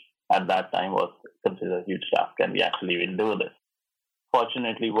eye, which at that time was considered a huge task, and we actually will do this.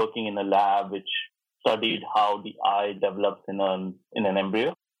 Fortunately, working in a lab which studied how the eye develops in an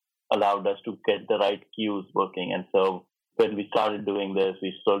embryo allowed us to get the right cues working. And so when we started doing this,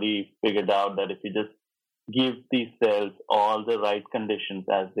 we slowly figured out that if we just give these cells all the right conditions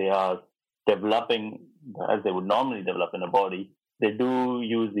as they are developing, as they would normally develop in a body, they do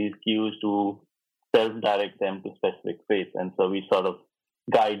use these cues to self-direct them to specific fates. And so we sort of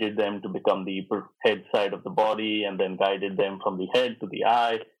guided them to become the head side of the body, and then guided them from the head to the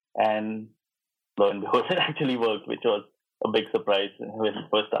eye. And lo and behold, it actually worked, which was a big surprise when we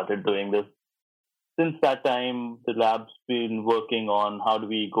first started doing this. Since that time, the lab's been working on how do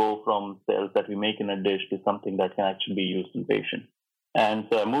we go from cells that we make in a dish to something that can actually be used in patients. And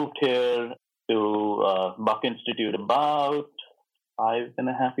so I moved here to Buck Institute about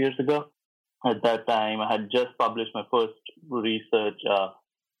 5.5 years ago. At that time, I had just published my first research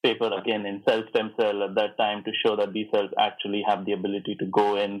paper, again, in cell stem cell at that time, to show that these cells actually have the ability to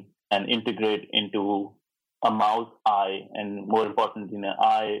go in and integrate into a mouse eye, and more importantly, in an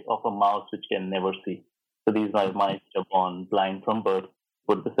eye of a mouse which can never see. So these are mice are born blind from birth,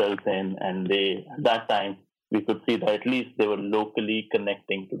 put the cells in, and they, at that time, we could see that at least they were locally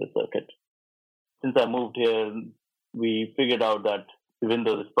connecting to the circuit. Since I moved here, we figured out that even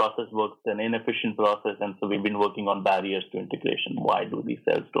though this process works, an inefficient process. And so we've been working on barriers to integration. Why do these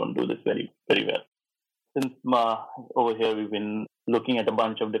cells don't do this very, very well? Since over here, we've been looking at a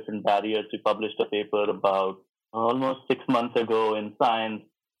bunch of different barriers. We published a paper about almost 6 months ago in Science,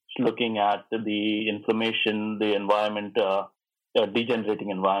 looking at the inflammation, the environment, a degenerating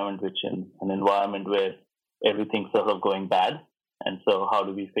environment, which is an environment where everything's sort of going bad. And so how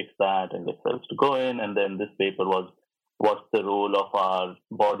do we fix that and get cells to go in? And then this paper was, what's the role of our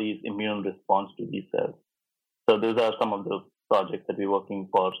body's immune response to these cells? So those are some of the projects that we're working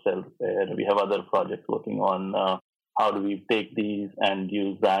for cell repair. We have other projects working on how do we take these and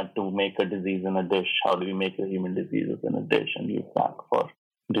use that to make a disease in a dish? How do we make the human diseases in a dish and use that for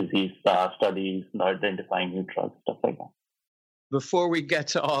disease studies, identifying new drugs, stuff like that. Before we get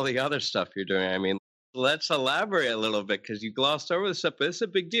to all the other stuff you're doing, I mean, let's elaborate a little bit because you glossed over this stuff, but it's a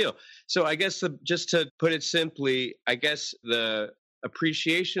big deal. So I guess just to put it simply, I guess the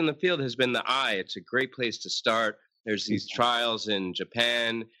appreciation in the field has been the eye. It's a great place to start. There's these trials in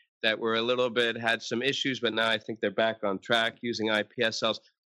Japan that were a little bit, had some issues, but now I think they're back on track using iPS cells.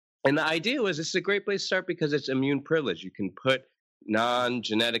 And the idea was this is a great place to start because it's immune privilege. You can put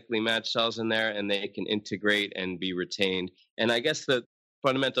non-genetically matched cells in there and they can integrate and be retained. And I guess the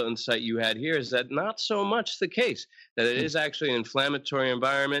fundamental insight you had here is that not so much the case, that it is actually an inflammatory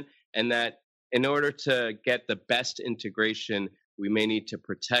environment and that in order to get the best integration, we may need to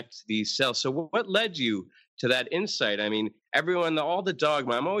protect these cells. So what led you to that insight? I mean, everyone, all the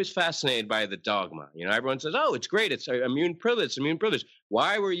dogma, I'm always fascinated by the dogma. You know, everyone says, oh, it's great. It's immune privilege, immune privilege.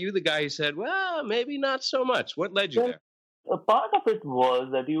 Why were you the guy who said, well, maybe not so much? What led you there? A part of it was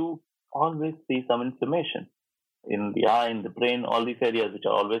that you always see some inflammation in the eye, in the brain, all these areas which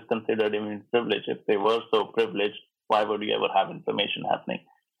are always considered immune privilege. If they were so privileged, why would we ever have inflammation happening?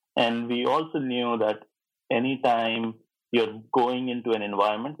 And we also knew that anytime you're going into an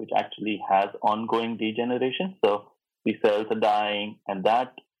environment which actually has ongoing degeneration, so the cells are dying, and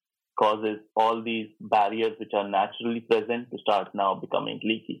that causes all these barriers which are naturally present to start now becoming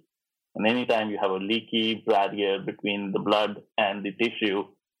leaky. And anytime you have a leaky barrier between the blood and the tissue,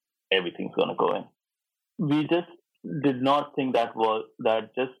 everything's going to go in. We just did not think that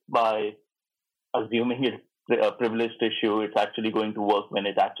just by assuming it's a privileged tissue, it's actually going to work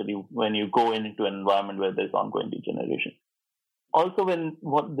when you go into an environment where there's ongoing degeneration. Also,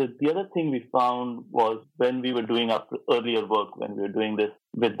 the other thing we found was when we were doing our earlier work, when we were doing this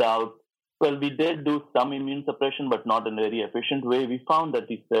we did do some immune suppression, but not in a very efficient way. We found that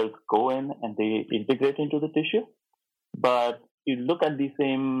these cells go in and they integrate into the tissue. But you look at the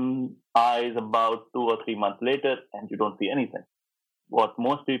same eyes about 2 or 3 months later and you don't see anything. What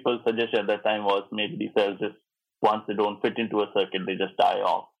most people suggested at that time was maybe the cells just, once they don't fit into a circuit, they just die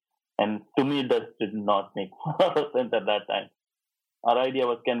off. And to me, that did not make a lot of sense at that time. Our idea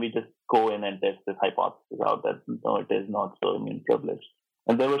was, can we just go in and test this hypothesis out that no, it is not so immune privileged.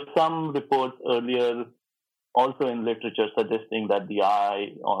 And there were some reports earlier also in literature suggesting that the eye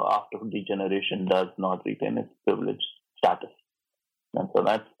after degeneration does not retain its privileged status. And so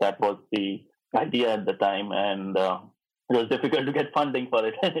that was the idea at the time. And it was difficult to get funding for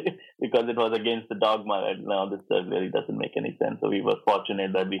it because it was against the dogma that no, this really doesn't make any sense. So we were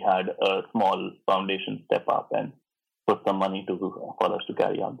fortunate that we had a small foundation step up and put some money for us to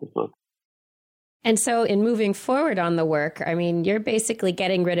carry on this work. And so in moving forward on the work, I mean, you're basically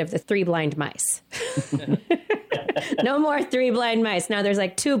getting rid of the 3 blind mice. No more 3 blind mice. Now there's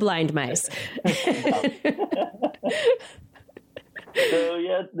like 2 blind mice.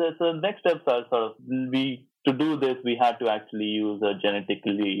 So next steps are to do this, we had to actually use a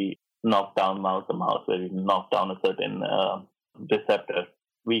genetically knocked down mouse, a mouse where we knock down a certain receptor.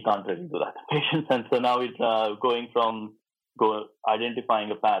 We can't really do that to patients. And so now it's going from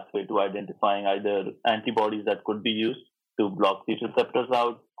identifying a pathway to identifying either antibodies that could be used to block these receptors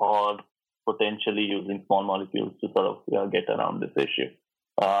out or potentially using small molecules to sort of get around this issue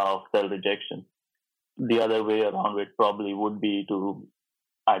of cell rejection. The other way around it probably would be to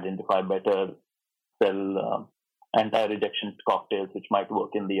identify better cell anti-rejection cocktails which might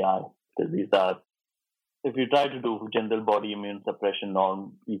work in the eye. Because if you try to do general body immune suppression,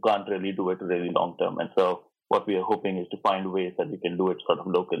 you can't really do it really long term. And so what we are hoping is to find ways that we can do it sort of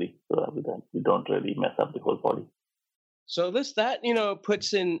locally so that we don't really mess up the whole body. So that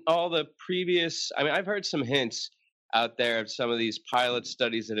puts in all the previous, I mean, I've heard some hints out there of some of these pilot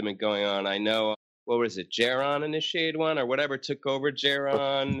studies that have been going on. I know, what was it, Jaron initiated one or whatever took over,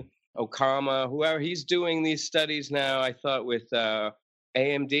 Jaron, Okama, whoever, he's doing these studies now, I thought with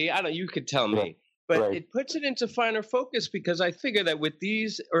AMD. You could tell me. But right. It puts it into finer focus because I figure that with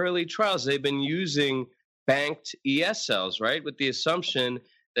these early trials, they've been using banked ES cells, right? With the assumption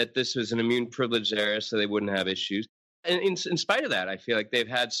that this was an immune privileged area so they wouldn't have issues. And in spite of that, I feel like they've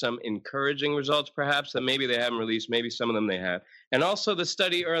had some encouraging results, perhaps, that maybe they haven't released. Maybe some of them they have. And also the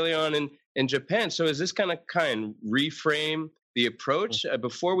study early on in Japan. So is this kind of reframe the approach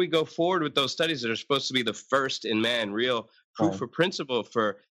before we go forward with those studies that are supposed to be the first in man, real proof of principle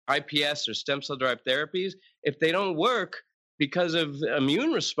for IPS or stem cell-derived therapies? If they don't work because of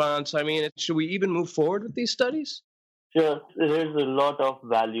immune response, I mean, should we even move forward with these studies? Sure. There's a lot of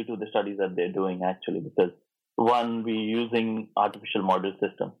value to the studies that they're doing, actually, because one, we're using artificial model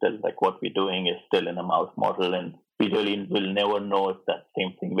systems still. Like what we're doing is still in a mouse model, and we really will never know if that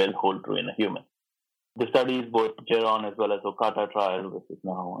same thing will hold true in a human. The studies, both Geron as well as Okata trial, which is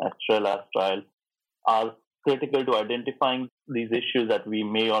now Estrela's trial, are critical to identifying these issues that we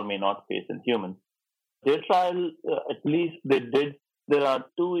may or may not face in humans. Their trial, at least they did, there are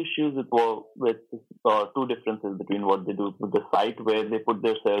two issues two differences between what they do with the site where they put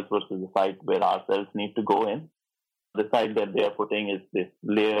their cells versus the site where our cells need to go in. The site that they are putting is this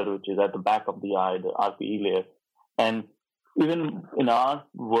layer which is at the back of the eye, the RPE layer. And even in our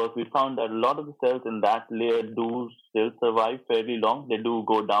work, we found that a lot of the cells in that layer do still survive fairly long. They do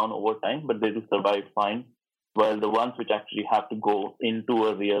go down over time, but they do survive fine. While the ones which actually have to go into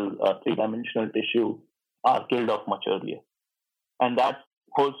a real three-dimensional tissue are killed off much earlier. And that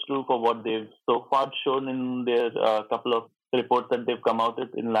holds true for what they've so far shown in their couple of reports that they've come out with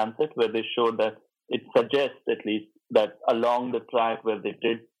in Lancet, where they showed that it suggests at least that along the track where they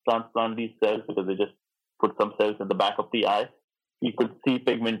did transplant these cells, because they just put some cells at the back of the eye, you could see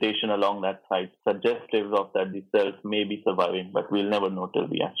pigmentation along that site, suggestive of that these cells may be surviving, but we'll never know till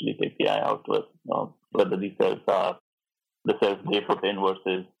we actually take the eye out to us, whether these cells are the cells they put in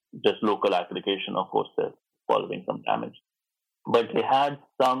versus just local aggregation of host cells following some damage. But they had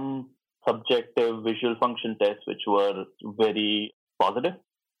some subjective visual function tests which were very positive.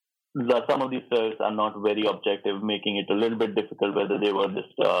 Some of these cells are not very objective, making it a little bit difficult whether they were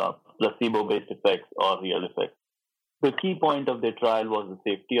just placebo-based effects or real effects. The key point of their trial was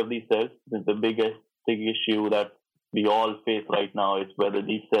the safety of these cells. The biggest issue that we all face right now is whether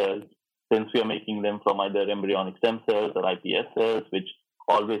these cells, since we are making them from either embryonic stem cells or iPS cells, which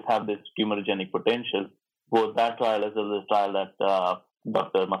always have this tumorigenic potential, both that trial as well as the trial that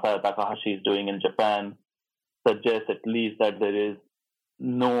Dr. Masaya Takahashi is doing in Japan suggests at least that there is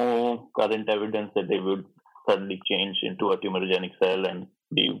no current evidence that they would suddenly change into a tumorigenic cell and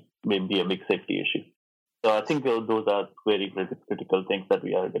be a big safety issue. So I think those are very critical things that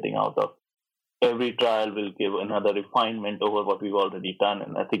we are getting out of. Every trial will give another refinement over what we've already done,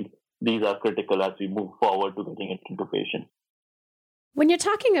 and I think these are critical as we move forward to getting it into patients. When you're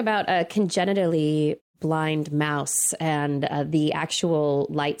talking about a congenitally blind mouse and the actual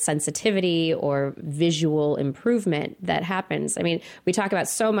light sensitivity or visual improvement that happens, I mean, we talk about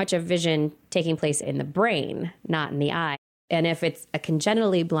so much of vision taking place in the brain, not in the eye. And if it's a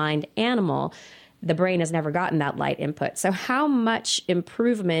congenitally blind animal, the brain has never gotten that light input. So how much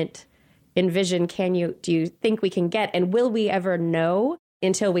improvement in vision do you think we can get? And will we ever know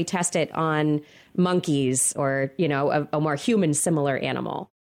until we test it on monkeys or, a more human similar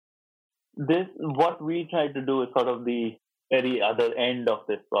animal? What we try to do is sort of the very other end of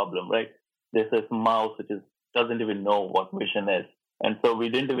this problem, right? This is mouse which doesn't even know what vision is. And so we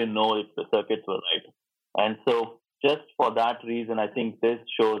didn't even know if the circuits were right. And so just for that reason, I think this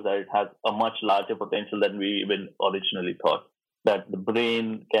shows that it has a much larger potential than we even originally thought, that the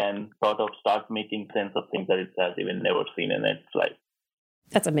brain can sort of start making sense of things that it has even never seen in its life.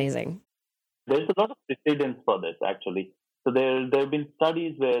 That's amazing. There's a lot of precedence for this, actually. So there have been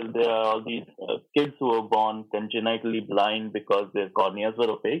studies where there are all these kids who were born congenitally blind because their corneas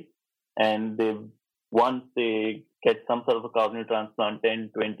were opaque, and once they get some sort of a corneal transplant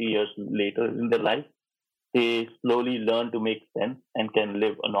 10, 20 years later in their life, they slowly learn to make sense and can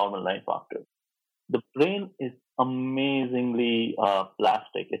live a normal life after. The brain is amazingly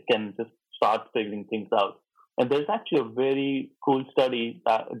plastic. It can just start figuring things out. And there's actually a very cool study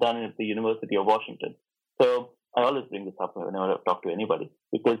done at the University of Washington. So I always bring this up whenever I talk to anybody,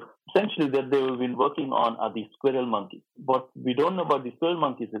 because essentially that they've been working on are these squirrel monkeys. What we don't know about these squirrel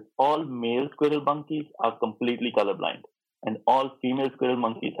monkeys is all male squirrel monkeys are completely colorblind, and all female squirrel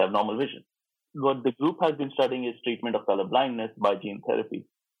monkeys have normal vision. What the group has been studying is treatment of color blindness by gene therapy.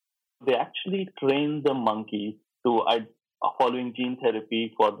 They actually train the monkeys to, following gene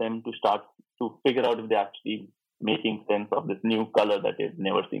therapy, for them to start to figure out if they're actually making sense of this new color that they've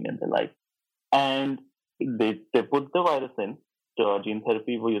never seen in their life. And they put the virus in, gene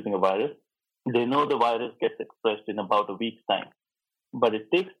therapy for using a virus. They know the virus gets expressed in about a week's time. But it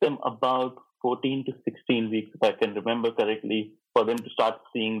takes them about 14 to 16 weeks, if I can remember correctly, for them to start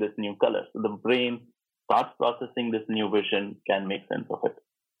seeing this new color. So the brain starts processing this new vision, can make sense of it.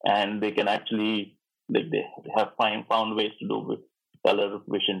 And they can actually, they have found ways to do with color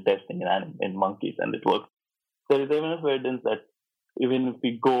vision testing in monkeys, and it works. There is enough evidence that even if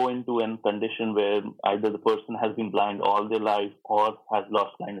we go into a condition where either the person has been blind all their life or has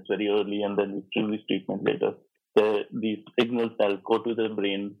lost blindness very early and then we choose treatment later, these signals that go to the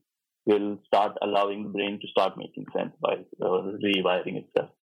brain will start allowing the brain to start making sense by rewiring itself.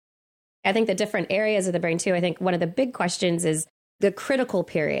 I think the different areas of the brain too, I think one of the big questions is the critical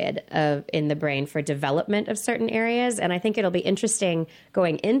period in the brain for development of certain areas. And I think it'll be interesting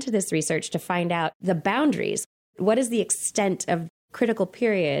going into this research to find out the boundaries. What is the extent of critical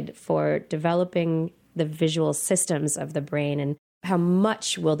period for developing the visual systems of the brain, and how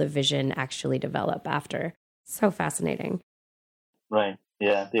much will the vision actually develop after? So fascinating. Right.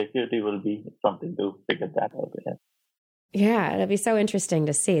 Yeah, the acuity will be something to figure that out. Yeah, it'll be so interesting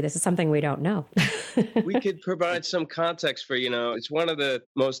to see. This is something we don't know. We could provide some context for, it's one of the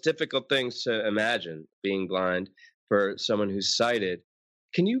most difficult things to imagine, being blind, for someone who's sighted.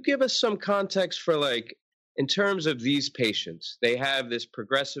 Can you give us some context for, in terms of these patients? They have this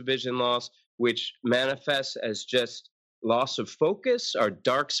progressive vision loss, which manifests as just loss of focus or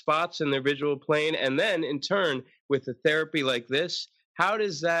dark spots in their visual plane. And then in turn, with a therapy like this, how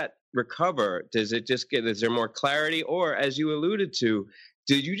does that recover? Does it just is there more clarity? Or, as you alluded to,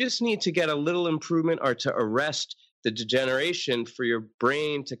 do you just need to get a little improvement or to arrest the degeneration for your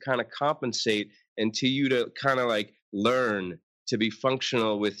brain to kind of compensate and to you to kind of learn to be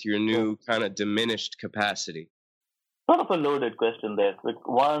functional with your new kind of diminished capacity? Sort of a loaded question there.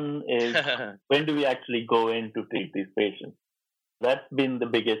 One is, when do we actually go in to treat these patients? That's been the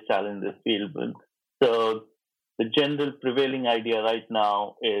biggest challenge in this field. So the general prevailing idea right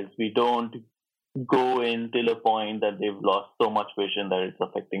now is we don't go in till a point that they've lost so much vision that it's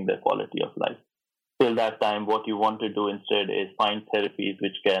affecting their quality of life. Till that time, what you want to do instead is find therapies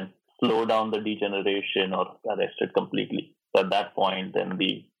which can slow down the degeneration or arrest it completely. So at that point, then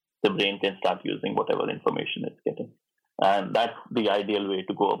the brain can start using whatever information it's getting. And that's the ideal way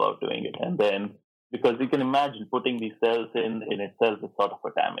to go about doing it. And then, because you can imagine putting these cells in itself is sort of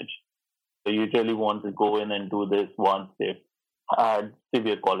a damage. So you really want to go in and do this once they've had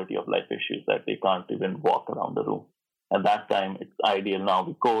severe quality of life issues that they can't even walk around the room. At that time, it's ideal now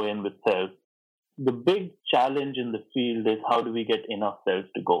we go in with cells. The big challenge in the field is how do we get enough cells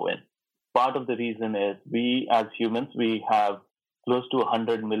to go in? Part of the reason is we, as humans, we have close to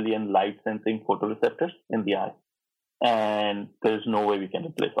 100 million light-sensing photoreceptors in the eye. And there's no way we can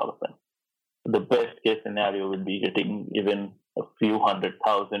replace all of them. The best case scenario would be getting even a few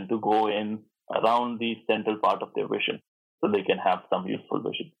 100,000 to go in around the central part of their vision so they can have some useful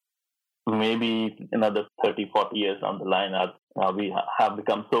vision. Maybe another 30, 40 years down the line, we have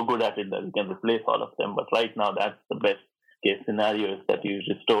become so good at it that we can replace all of them. But right now, that's the best case scenario, is that you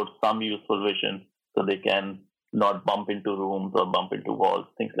restore some useful vision so they can not bump into rooms or bump into walls,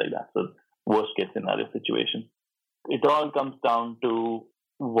 things like that. So worst case scenario situation. It all comes down to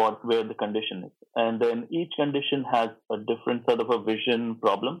where the condition is. And then each condition has a different sort of a vision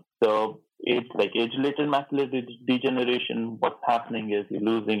problem. So it's like age-related macular degeneration. What's happening is you're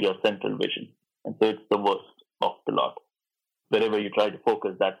losing your central vision. And so it's the worst of the lot. Wherever you try to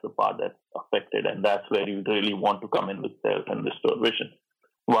focus, that's the part that's affected. And that's where you really want to come in with cells and restore vision.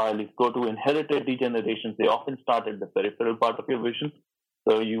 While if you go to inherited degenerations, they often start at the peripheral part of your vision.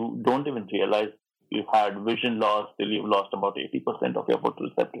 So you don't even realize you've had vision loss till you've lost about 80% of your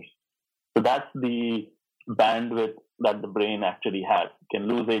photoreceptors. So that's the bandwidth that the brain actually has. You can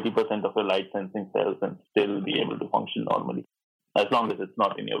lose 80% of your light sensing cells and still be able to function normally, as long as it's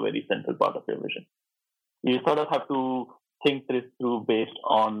not in your very central part of your vision. You sort of have to think this through based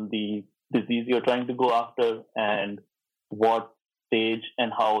on the disease you're trying to go after and what stage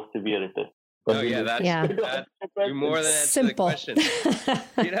and how severe it is. That you more than answer the question.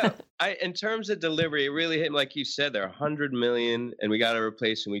 In terms of delivery, it really hit, like you said, there are 100 million, and we got to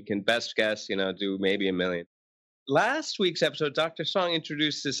replace, and we can best guess, do maybe 1 million. Last week's episode, Dr. Song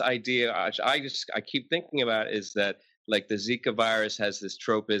introduced this idea, which I keep thinking about, is that like the Zika virus has this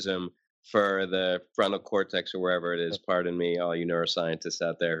tropism for the frontal cortex or wherever it is. Pardon me, all you neuroscientists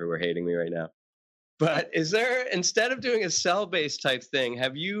out there who are hating me right now. But is there, instead of doing a cell-based type thing,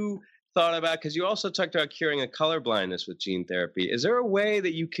 have you thought about, because you also talked about curing a color blindness with gene therapy, is there a way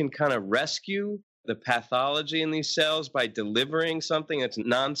that you can kind of rescue the pathology in these cells by delivering something that's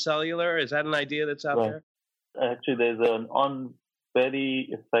non-cellular? Is that an idea that's out there? Actually, there's an very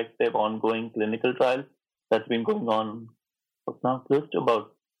effective ongoing clinical trial that's been going on for now close to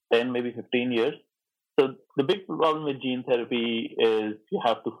about 10, maybe 15 years. So the big problem with gene therapy is you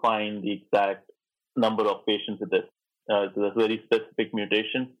have to find the exact number of patients with this. So there's a very specific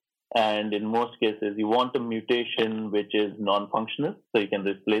mutation. And in most cases, you want a mutation which is non-functional, so you can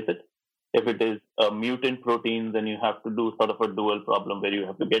replace it. If it is a mutant protein, then you have to do sort of a dual problem where you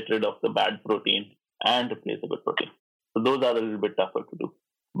have to get rid of the bad protein and replace a good protein. So those are a little bit tougher to do.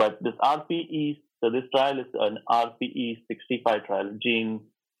 But this RPE, so this trial is an RPE65 trial. Gene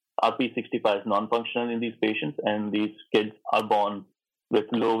RPE65 is non-functional in these patients, and these kids are born with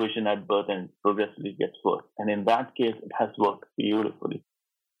low vision at birth and progressively gets worse. And in that case, it has worked beautifully.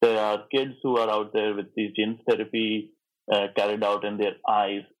 There are kids who are out there with these gene therapy carried out in their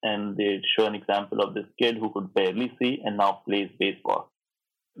eyes, and they show an example of this kid who could barely see and now plays baseball.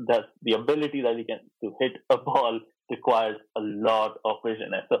 That's the ability that he can to hit a ball requires a lot of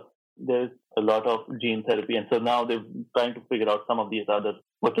vision. And so there's a lot of gene therapy, and so now they're trying to figure out some of these other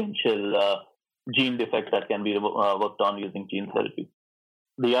potential gene defects that can be worked on using gene therapy.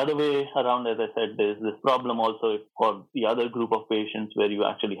 The other way around, as I said, there's this problem also for the other group of patients where you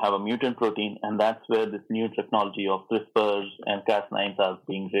actually have a mutant protein, and that's where this new technology of CRISPRs and Cas9s are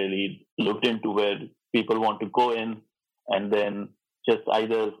being really looked into, where people want to go in and then just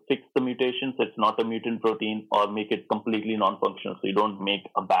either fix the mutation so it's not a mutant protein, or make it completely non-functional so you don't make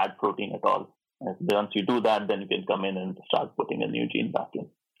a bad protein at all. And once you do that, then you can come in and start putting a new gene back in.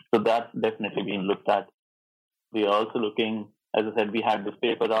 So that's definitely being looked at. We are also looking, as I said, we had this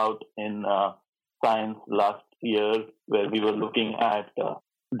paper out in Science last year where we were looking at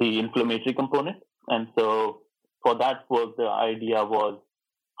the inflammatory component. And so for that work, the idea was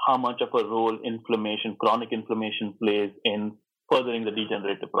how much of a role chronic inflammation plays in furthering the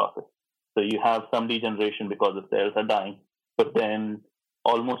degenerative process. So you have some degeneration because the cells are dying, but then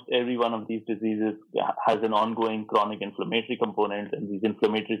almost every one of these diseases has an ongoing chronic inflammatory component, and these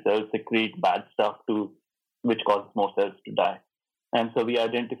inflammatory cells secrete bad stuff which causes more cells to die. And so we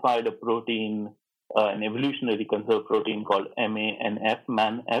identified a protein, an evolutionary conserved protein called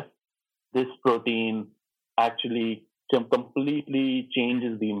MANF. This protein actually completely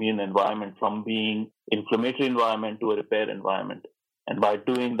changes the immune environment from being inflammatory environment to a repair environment. And by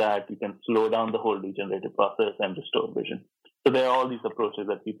doing that, you can slow down the whole degenerative process and restore vision. So there are all these approaches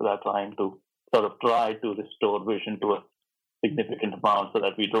that people are trying to try to restore vision to a significant amount so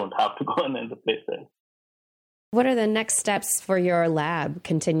that we don't have to go in and replace it. What are the next steps for your lab?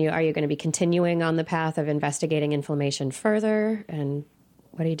 Are you going to be continuing on the path of investigating inflammation further? And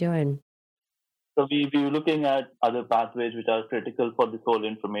what are you doing? So we're looking at other pathways which are critical for this whole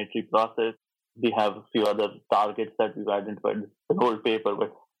inflammatory process. We have a few other targets that we've identified in the whole paper,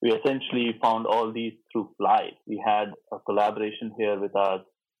 but we essentially found all these through flies. We had a collaboration here with our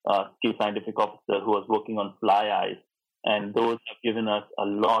chief scientific officer who was working on fly eyes, and those have given us a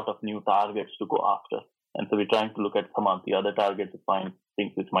lot of new targets to go after. And so we're trying to look at some of the other targets to find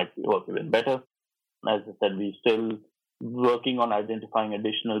things which might work even better. As I said, we're still working on identifying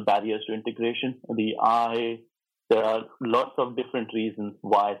additional barriers to integration. The eye, there are lots of different reasons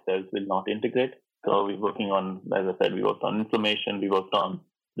why cells will not integrate. So we're working on, as I said, we worked on inflammation, we worked on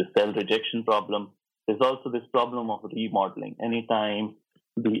the cell rejection problem. There's also this problem of remodeling. Anytime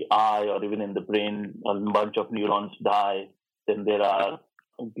the eye or even in the brain, a bunch of neurons die, then there are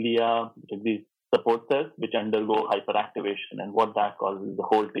glia, these support cells, which undergo hyperactivation. And what that causes is the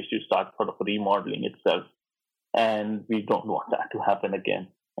whole tissue starts sort of remodeling itself. And we don't want that to happen again.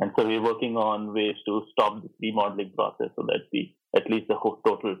 And so we're working on ways to stop this remodeling process so that at least the whole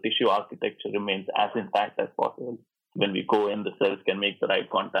total tissue architecture remains as intact as possible. When we go in, the cells can make the right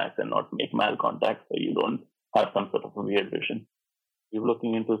contacts and not make malcontacts, so you don't have some sort of a weird vision. We're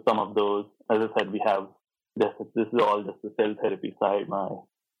looking into some of those. As I said, we have this is all just the cell therapy side.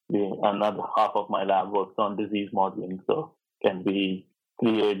 Another half of my lab works on disease modeling. So can we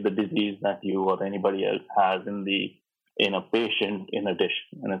create the disease that you or anybody else has in a patient in a dish?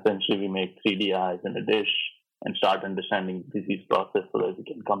 And essentially we make 3D eyes in a dish and start understanding the disease process so that we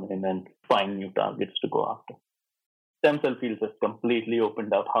can come in and find new targets to go after. Stem cell fields has completely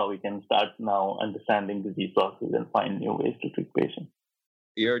opened up how we can start now understanding disease processes and find new ways to treat patients.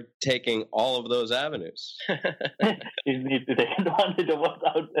 You're taking all of those avenues. You need to take advantage of what's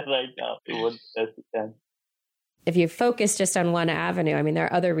out there right now towards best you can. If you focus just on one avenue, I mean, there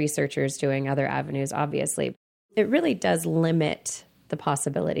are other researchers doing other avenues, obviously. It really does limit the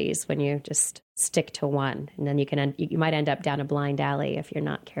possibilities when you just stick to one. And then you might end up down a blind alley if you're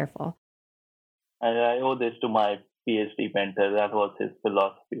not careful. And I owe this to my PhD mentor. That was his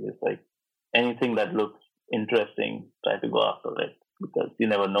philosophy. It's like anything that looks interesting, try to go after it, because you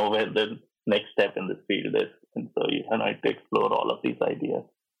never know where the next step in this field is. And so you need to explore all of these ideas.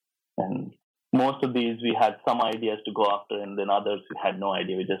 And most of these we had some ideas to go after, and then others we had no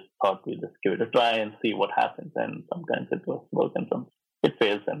idea. We just thought we'd just give it a try and see what happens. And sometimes it works and some it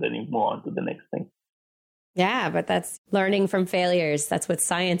fails, and then you move on to the next thing. Yeah, but that's learning from failures. That's what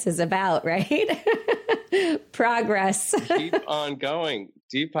science is about, right? Progress. Keep on going.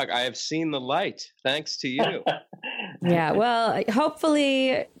 Deepak, I have seen the light thanks to you. Yeah, well,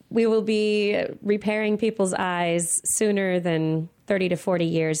 hopefully we will be repairing people's eyes sooner than 30 to 40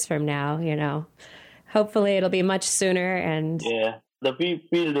 years from now, you know. Hopefully it'll be much sooner. And yeah, the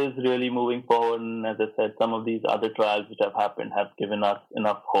field is really moving forward. And as I said, some of these other trials which have happened have given us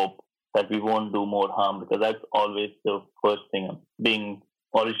enough hope that we won't do more harm, because that's always the first thing. Being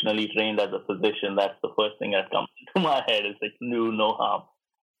originally trained as a physician, that's the first thing that comes into my head is like, no harm.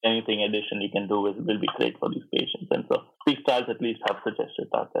 Anything addition you can do will be great for these patients. And so these trials at least have suggested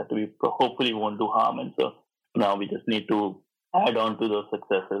that we hopefully won't do harm. And so now we just need to add on to those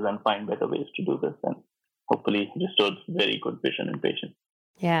successes and find better ways to do this and hopefully restore very good vision in patients.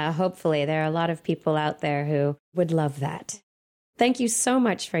 Yeah, hopefully. There are a lot of people out there who would love that. Thank you so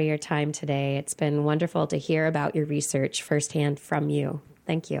much for your time today. It's been wonderful to hear about your research firsthand from you.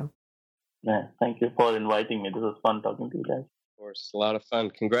 Thank you. Yeah, thank you for inviting me. This was fun talking to you guys. Of course, a lot of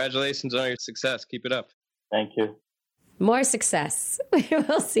fun. Congratulations on your success. Keep it up. Thank you. More success.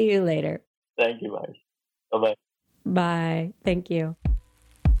 We'll see you later. Thank you, guys. Bye-bye. Bye. Thank you.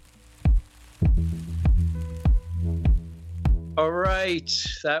 All right.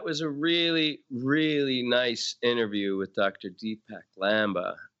 That was a really, really nice interview with Dr. Deepak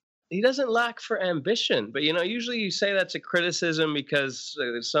Lamba. He doesn't lack for ambition, but, you know, usually you say that's a criticism because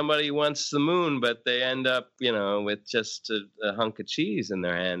somebody wants the moon, but they end up, you know, with just a hunk of cheese in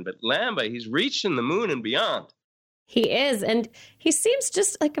their hand. But Lamba, he's reaching the moon and beyond. He is. And he seems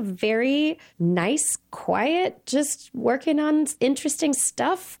just like a very nice, quiet, just working on interesting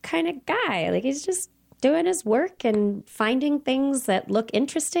stuff kind of guy. Like he's just doing his work and finding things that look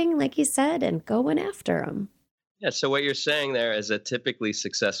interesting, like he said, and going after them. Yeah, so what you're saying there is that typically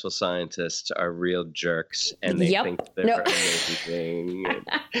successful scientists are real jerks and they think they're amazing.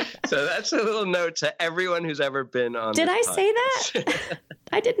 So that's a little note to everyone who's ever been on Did I podcast. say that?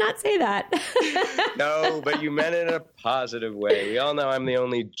 I did not say that. No, but you meant it in a positive way. We all know I'm the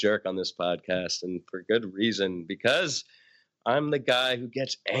only jerk on this podcast, and for good reason, because I'm the guy who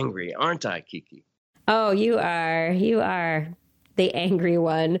gets angry, aren't I, Kiki? Oh, you are. You are the angry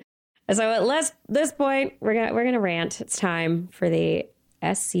one. So at this point, we're gonna rant. It's time for the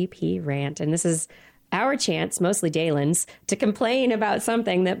SCP rant, and this is our chance, mostly Dalen's, to complain about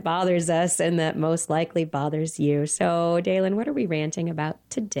something that bothers us and that most likely bothers you. So, Dalen, what are we ranting about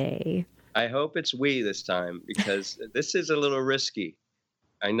today? I hope it's we this time, because this is a little risky.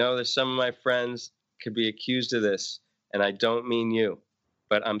 I know that some of my friends could be accused of this, and I don't mean you,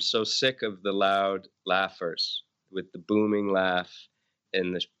 but I'm so sick of the loud laughers with the booming laugh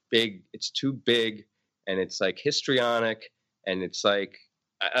and this it's too big, and it's like histrionic, and it's like,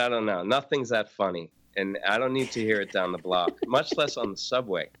 I don't know, nothing's that funny, and I don't need to hear it down the block, much less on the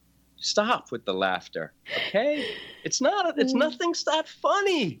subway. Stop with the laughter, okay? It's nothing's that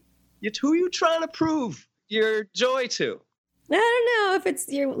funny. Who you trying to prove your joy to? I don't know if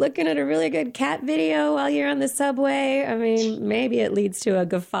you're looking at a really good cat video while you're on the subway. I mean, maybe it leads to a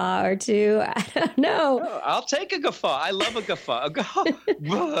guffaw or two. I don't know. No, I'll take a guffaw. I love a guffaw. I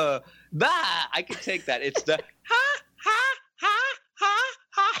can take that. It's the ha, ha, ha, ha,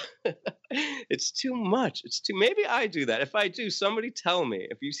 ha. It's too much. Maybe I do that. If I do, somebody tell me.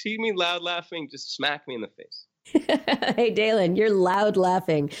 If you see me loud laughing, just smack me in the face. Hey, Dalen, you're loud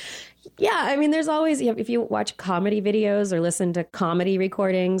laughing. Yeah, I mean, there's always, if you watch comedy videos or listen to comedy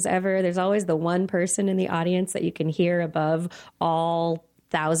recordings ever, there's always the one person in the audience that you can hear above all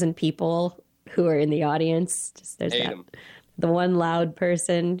 1,000 people who are in the audience. There's the one loud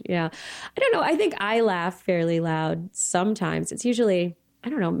person. Yeah. I don't know. I think I laugh fairly loud sometimes. It's usually, I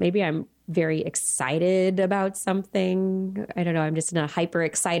don't know, maybe I'm very excited about something. I don't know. I'm just in a hyper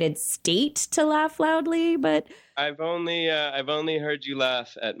excited state to laugh loudly, but I've only heard you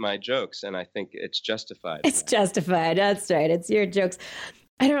laugh at my jokes, and I think it's justified. It's justified. That's right. It's your jokes.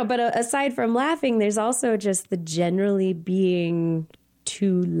 I don't know. But aside from laughing, there's also just the generally being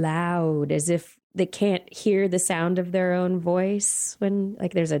too loud, as if they can't hear the sound of their own voice when,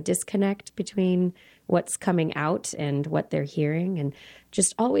 like, there's a disconnect between what's coming out and what they're hearing, and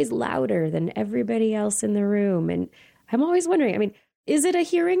just always louder than everybody else in the room. And I'm always wondering, I mean, is it a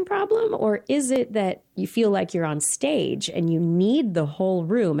hearing problem, or is it that you feel like you're on stage and you need the whole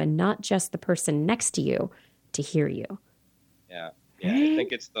room and not just the person next to you to hear you? Yeah, I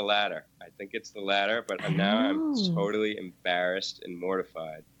think it's the latter. But now I'm totally embarrassed and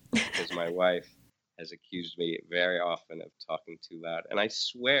mortified because my wife has accused me very often of talking too loud. And I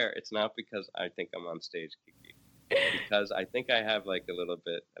swear it's not because I think I'm on stage, Kiki, because I think I have like a little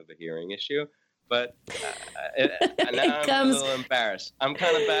bit of a hearing issue. But now I'm a little embarrassed. I'm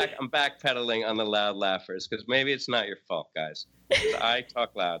kind of I'm backpedaling on the loud laughers because maybe it's not your fault, guys. I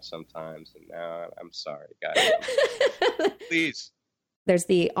talk loud sometimes, and now I'm sorry, guys. Please. There's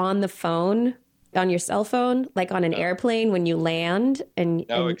the on the phone, on your cell phone, like on an airplane when you land, and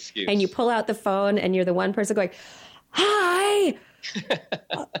you pull out the phone, and you're the one person going, "Hi,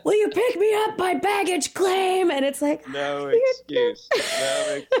 will you pick me up my baggage claim?" And it's like, no excuse.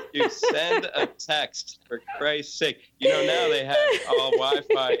 Send a text, for Christ's sake. Now they have all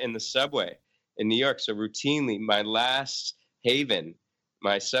Wi-Fi in the subway in New York. So routinely, my last haven,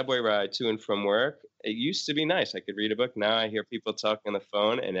 my subway ride to and from work, it used to be nice. I could read a book. Now I hear people talking on the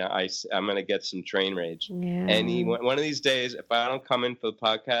phone, and I'm going to get some train rage. Yeah. One of these days, if I don't come in for the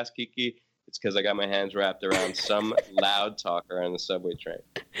podcast, Kiki, it's because I got my hands wrapped around some loud talker on the subway train.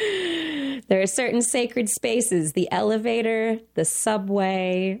 There are certain sacred spaces, the elevator, the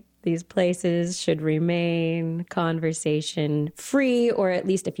subway. These places should remain conversation free, or at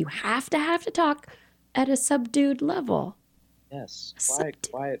least if you have to talk, at a subdued level. Yes,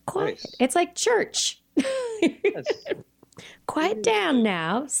 quiet voice. It's like church. Yes. Quiet down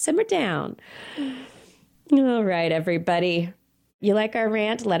now. Simmer down. All right, everybody. You like our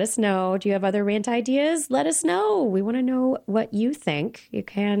rant? Let us know. Do you have other rant ideas? Let us know. We want to know what you think. You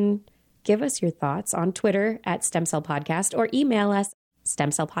can give us your thoughts on Twitter at Stem Cell Podcast or email us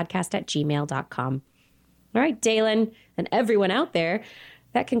stemcellpodcast@gmail.com. All right, Dalen and everyone out there,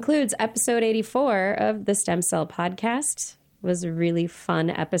 that concludes episode 84 of the Stem Cell Podcast. It was a really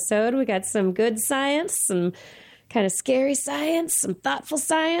fun episode. We got some good science, some kind of scary science, some thoughtful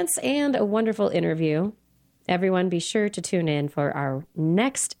science, and a wonderful interview. Everyone, be sure to tune in for our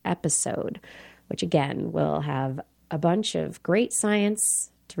next episode, which again will have a bunch of great science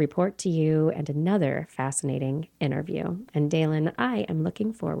to report to you and another fascinating interview. And Dalen, I am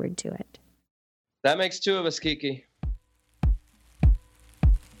looking forward to it. That makes two of us, Kiki.